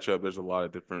interesting matchup. There's a lot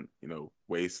of different,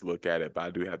 ways to look at it, but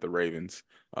I do have the Ravens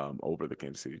over the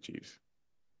Kansas City Chiefs.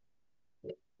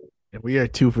 We are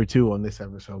 2 for 2 on this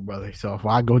episode, brother. So if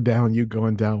I go down, you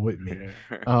going down with me.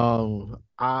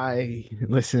 I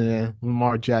listen.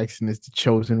 Lamar Jackson is the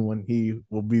chosen one. He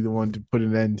will be the one to put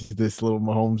an end to this little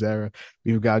Mahomes era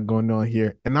we've got going on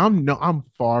here. And I'm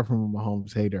far from a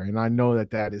Mahomes hater, and I know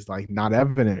that is like not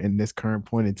evident in this current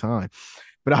point in time.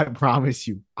 But I promise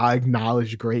you, I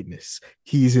acknowledge greatness.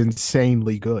 He's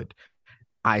insanely good.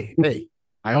 I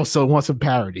also want some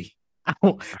parity.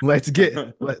 let's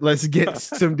get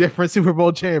some different Super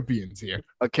Bowl champions here.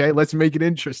 Okay, let's make it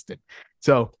interesting.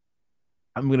 So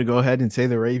I'm gonna go ahead and say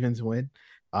the Ravens win.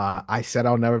 I said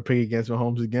I'll never pick against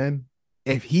Mahomes again.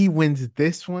 If he wins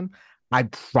this one, I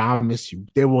promise you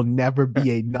there will never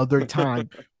be another time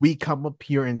we come up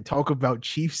here and talk about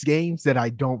Chiefs games that I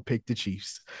don't pick the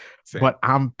Chiefs. Same. But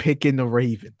I'm picking the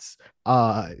Ravens.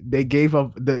 They gave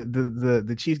up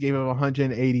the Chiefs gave up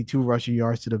 182 rushing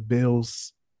yards to the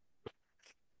Bills.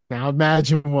 Now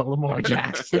imagine what Lamar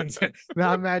Jackson's going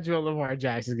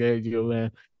to do,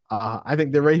 man. I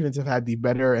think the Ravens have had the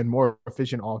better and more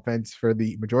efficient offense for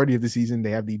the majority of the season.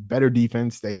 They have the better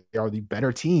defense. They are the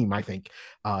better team, I think.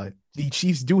 The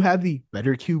Chiefs do have the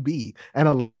better QB. And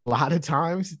a lot of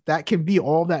times that can be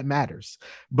all that matters.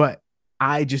 But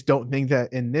I just don't think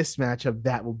that in this matchup,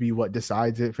 that will be what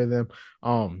decides it for them.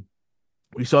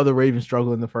 We saw the Ravens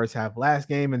struggle in the first half last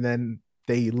game, and then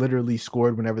they literally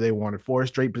scored whenever they wanted. 4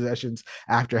 straight possessions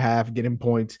after half, getting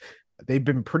points. They've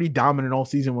been pretty dominant all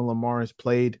season when Lamar has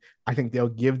played. I think they'll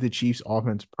give the Chiefs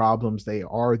offense problems. They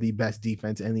are the best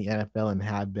defense in the NFL and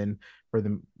have been for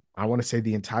them, I want to say,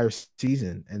 the entire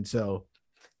season. And so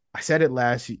I said it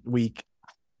last week.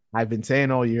 I've been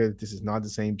saying all year that this is not the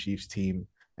same Chiefs team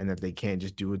and that they can't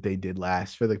just do what they did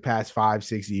for the past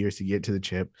 5-6 years to get to the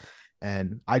chip.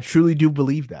 And I truly do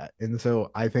believe that. And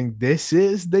so I think this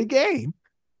is the game.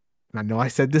 I know I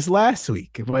said this last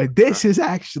week, but this is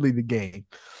actually the game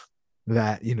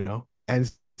that,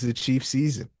 ends the Chiefs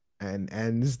season and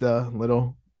ends the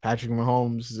little Patrick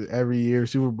Mahomes every year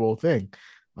Super Bowl thing.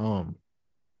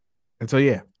 And so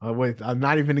yeah, I'm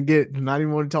not even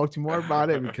want to talk too more about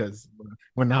it because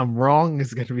when I'm wrong,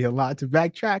 it's going to be a lot to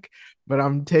backtrack. But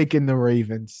I'm taking the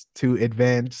Ravens to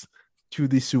advance to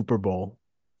the Super Bowl.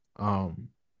 And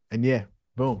yeah,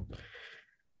 boom.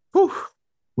 Whew.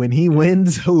 When he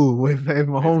wins, if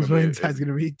Mahomes wins, that's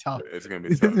gonna be tough. It's gonna be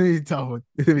It's tough. gonna be tough.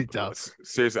 It's gonna be tough.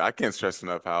 Seriously, I can't stress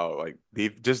enough how like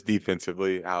just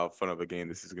defensively how fun of a game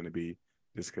this is gonna be.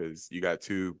 Just because you got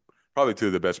probably two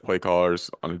of the best play callers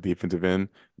on the defensive end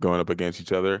going up against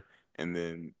each other, and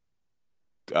then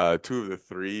two of the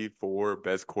three, four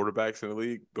best quarterbacks in the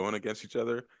league going against each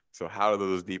other. So how do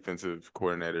those defensive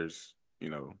coordinators,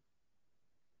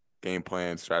 game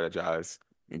plan, strategize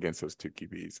against those two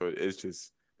QBs? So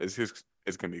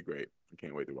it's gonna be great. I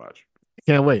can't wait to watch.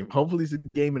 Can't wait. Hopefully, it's the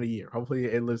game of the year. Hopefully,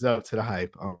 it lives up to the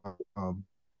hype.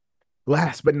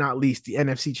 Last but not least, the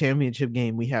NFC Championship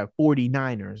game, we have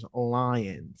 49ers,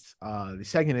 Lions, the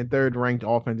second and third ranked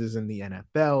offenses in the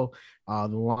NFL. The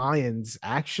Lions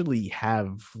actually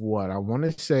have what I want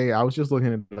to say. I was just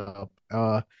looking it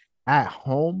up. At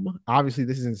home, obviously,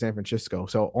 this is in San Francisco.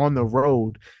 So on the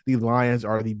road, the Lions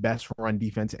are the best run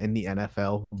defense in the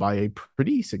NFL by a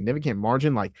pretty significant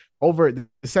margin. Like over the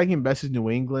second best is New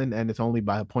England, and it's only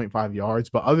by 0.5 yards.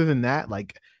 But other than that,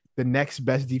 like the next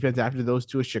best defense after those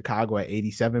two is Chicago at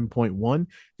 87.1.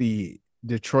 The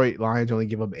Detroit Lions only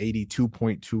give up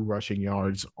 82.2 rushing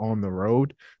yards on the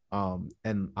road.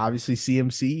 And obviously,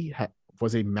 CMC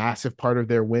was a massive part of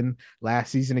their win last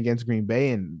season against Green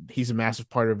Bay, and he's a massive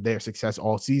part of their success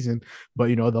all season. But,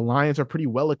 the Lions are pretty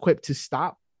well equipped to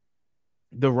stop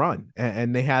the run,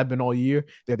 and they have been all year.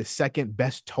 They're the second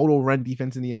best total run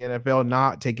defense in the NFL,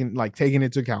 not taking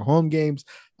into account home games,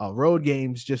 road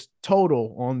games, just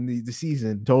total on the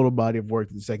season, total body of work,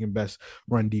 the second best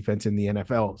run defense in the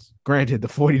NFL. Granted, the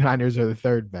 49ers are the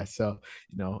third best. So,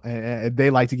 and they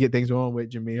like to get things going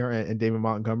with Jameer and David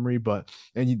Montgomery,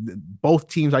 both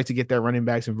teams like to get their running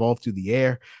backs involved through the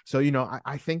air. So,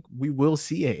 I think we will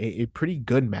see a pretty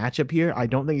good matchup here. I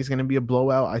don't think it's going to be a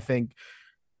blowout. I think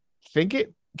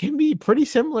it can be pretty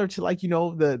similar to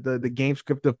the game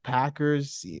script of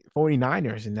Packers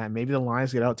 49ers, and that maybe the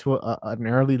Lions get out to an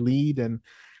early lead, and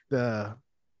the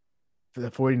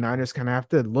 49ers kind of have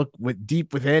to look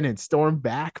deep within and storm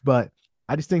back. But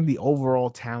I just think the overall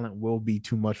talent will be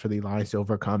too much for the Lions to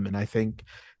overcome. And I think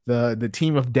the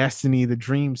team of destiny, the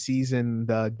dream season,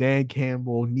 the Dan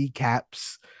Campbell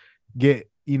kneecaps gets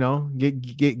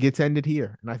ended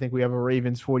here. And I think we have a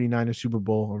Ravens 49ers Super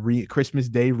Bowl, Christmas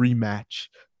Day rematch.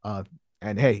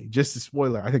 And hey, just a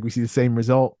spoiler, I think we see the same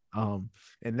result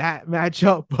in that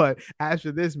matchup. But as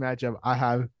for this matchup, I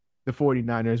have the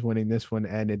 49ers winning this one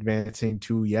and advancing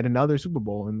to yet another Super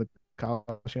Bowl in the Kyle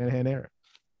Shanahan era.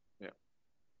 Yeah.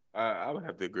 I would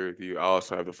have to agree with you. I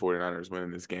also have the 49ers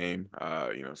winning this game.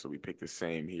 So we picked the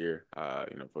same here,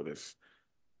 for this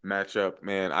matchup.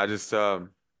 Man,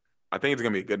 I think it's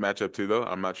going to be a good matchup too, though.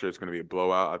 I'm not sure it's going to be a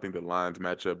blowout. I think the Lions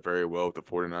match up very well with the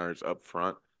 49ers up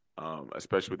front,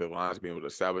 especially with the Lions being able to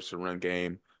establish the run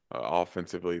game.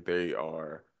 Offensively,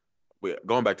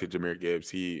 going back to Jahmyr Gibbs.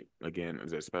 He, again,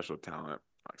 is a special talent,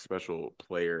 special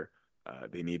player.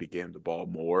 They need to get him the ball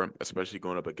more, especially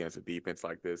going up against a defense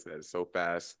like this that is so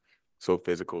fast, so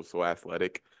physical, so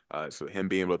athletic. So him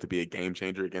being able to be a game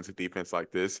changer against a defense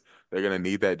like this, they're going to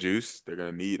need that juice. They're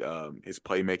going to need his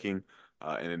playmaking.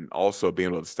 And also being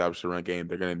able to establish the run game,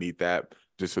 they're going to need that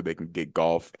just so they can get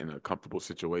Goff in a comfortable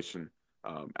situation.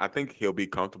 I think he'll be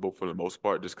comfortable for the most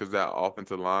part just because that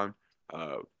offensive line,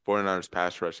 49ers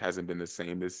pass rush hasn't been the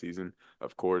same this season,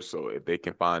 of course. So if they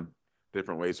can find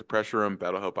different ways to pressure him,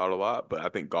 that'll help out a lot. But I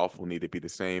think Goff will need to be the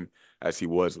same as he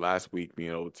was last week,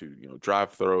 being able to,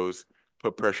 drive throws,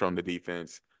 put pressure on the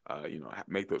defense,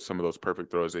 make some of those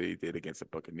perfect throws that he did against the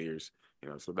Buccaneers.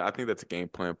 So I think that's a game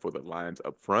plan for the Lions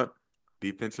up front.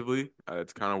 Defensively,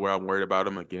 it's kind of where I'm worried about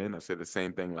him again. I said the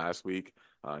same thing last week,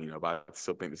 but I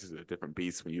still think this is a different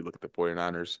beast when you look at the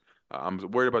 49ers. I'm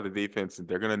worried about the defense, and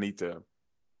they're going to need to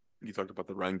 – you talked about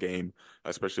the run game,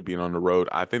 especially being on the road.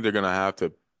 I think they're going to have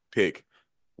to pick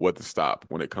what to stop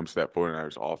when it comes to that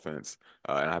 49ers offense.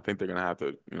 And I think they're going to have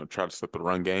to, try to stop the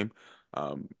run game.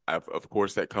 Of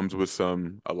course, that comes with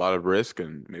a lot of risk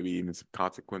and maybe even some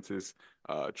consequences,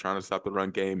 trying to stop the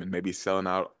run game and maybe selling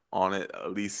out on it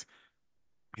at least –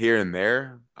 here and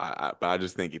there, but I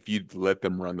just think if you let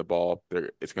them run the ball,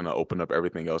 it's going to open up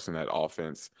everything else in that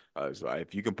offense. So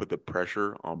if you can put the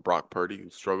pressure on Brock Purdy, who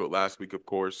struggled last week, of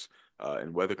course,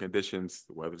 in weather conditions,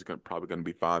 the weather's probably going to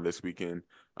be fine this weekend.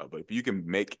 But if you can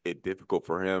make it difficult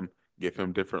for him, give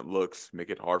him different looks, make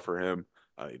it hard for him,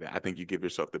 I think you give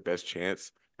yourself the best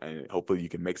chance, and hopefully you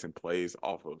can make some plays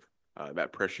off of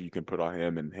that pressure you can put on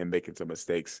him and him making some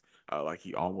mistakes like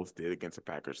he almost did against the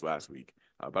Packers last week.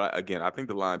 But again, I think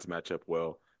the Lions match up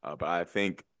well. But I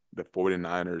think the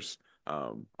 49ers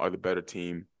are the better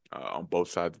team on both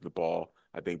sides of the ball.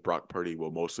 I think Brock Purdy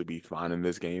will mostly be fine in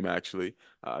this game, actually.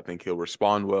 I think he'll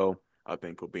respond well. I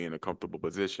think he'll be in a comfortable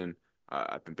position.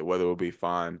 I think the weather will be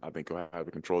fine. I think he'll have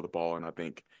the control of the ball, and I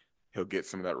think he'll get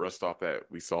some of that rust off that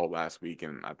we saw last week,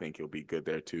 and I think he'll be good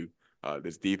there too.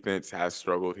 This defense has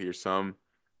struggled here some.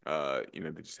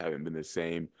 They just haven't been the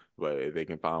same, but if they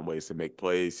can find ways to make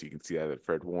plays, you can see that out of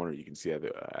Fred Warner. You can see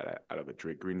that out of a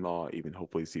Drake Greenlaw, even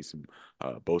hopefully see some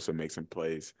Bosa make some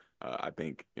plays. I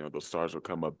think, those stars will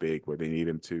come up big where they need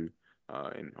them to,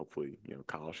 and hopefully,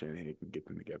 Kyle Shanahan can get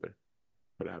them together.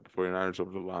 But I have the 49ers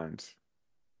over the Lions.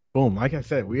 Boom. Like I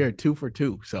said, we are 2 for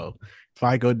 2. So if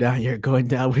I go down, you're going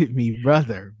down with me,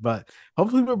 brother. But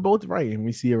hopefully we're both right and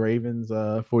we see a Ravens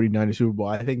 49ers Super Bowl.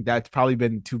 I think that's probably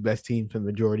been the two best teams for the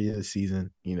majority of the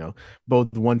season.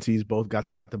 Both one seeds, both got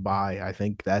the bye. I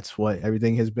think that's what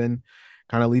everything has been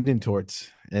kind of leading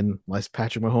towards, unless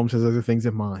Patrick Mahomes has other things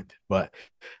in mind. But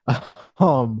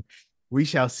we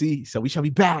shall see. So we shall be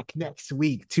back next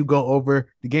week to go over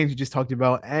the games we just talked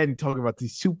about and talk about the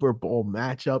Super Bowl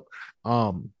matchup.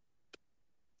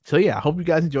 So yeah, I hope you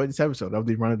guys enjoyed this episode of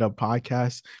the Run It Up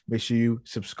podcast. Make sure you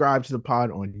subscribe to the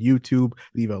pod on YouTube,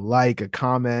 leave a like, a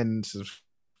comment,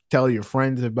 tell your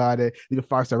friends about it, leave a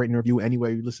 5-star rating review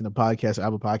anywhere you listen to podcasts,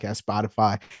 Apple Podcasts,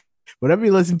 Spotify. Whatever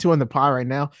you listen to on the pod right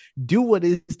now, do what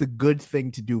is the good thing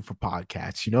to do for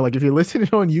podcasts. Like if you're listening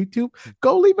on YouTube,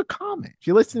 go leave a comment. If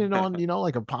you're listening on,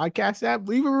 like a podcast app,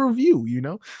 leave a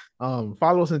review,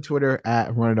 Follow us on Twitter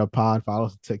at Run It Up Pod. Follow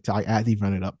us on TikTok at the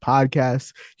Run It Up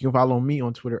Podcast. You can follow me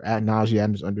on Twitter at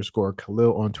 @NajeeAdams_,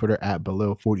 Khalil on Twitter at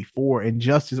Belil44, and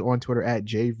Justice on Twitter at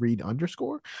JReed_.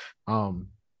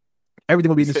 Everything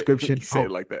will be in the description. You say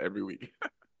it like that every week.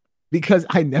 Because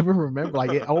I never remember.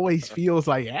 Like it always feels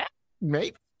like,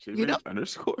 maybe.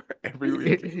 _, every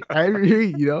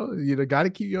week. Got to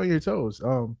keep you on your toes.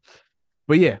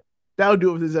 But yeah, that'll do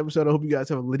it for this episode. I hope you guys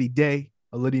have a litty day,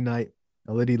 a litty night,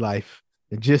 a litty life.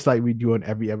 And just like we do on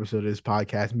every episode of this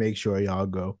podcast, make sure y'all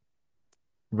go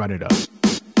run it up.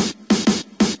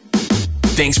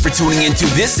 Thanks for tuning into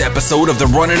this episode of the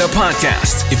Run It Up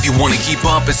podcast. If you want to keep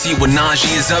up and see what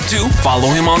Najee is up to, follow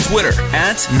him on Twitter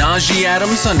at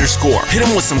 @NajeeAdams_. Hit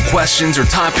him with some questions or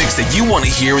topics that you want to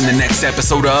hear in the next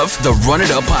episode of the Run It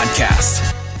Up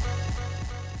podcast.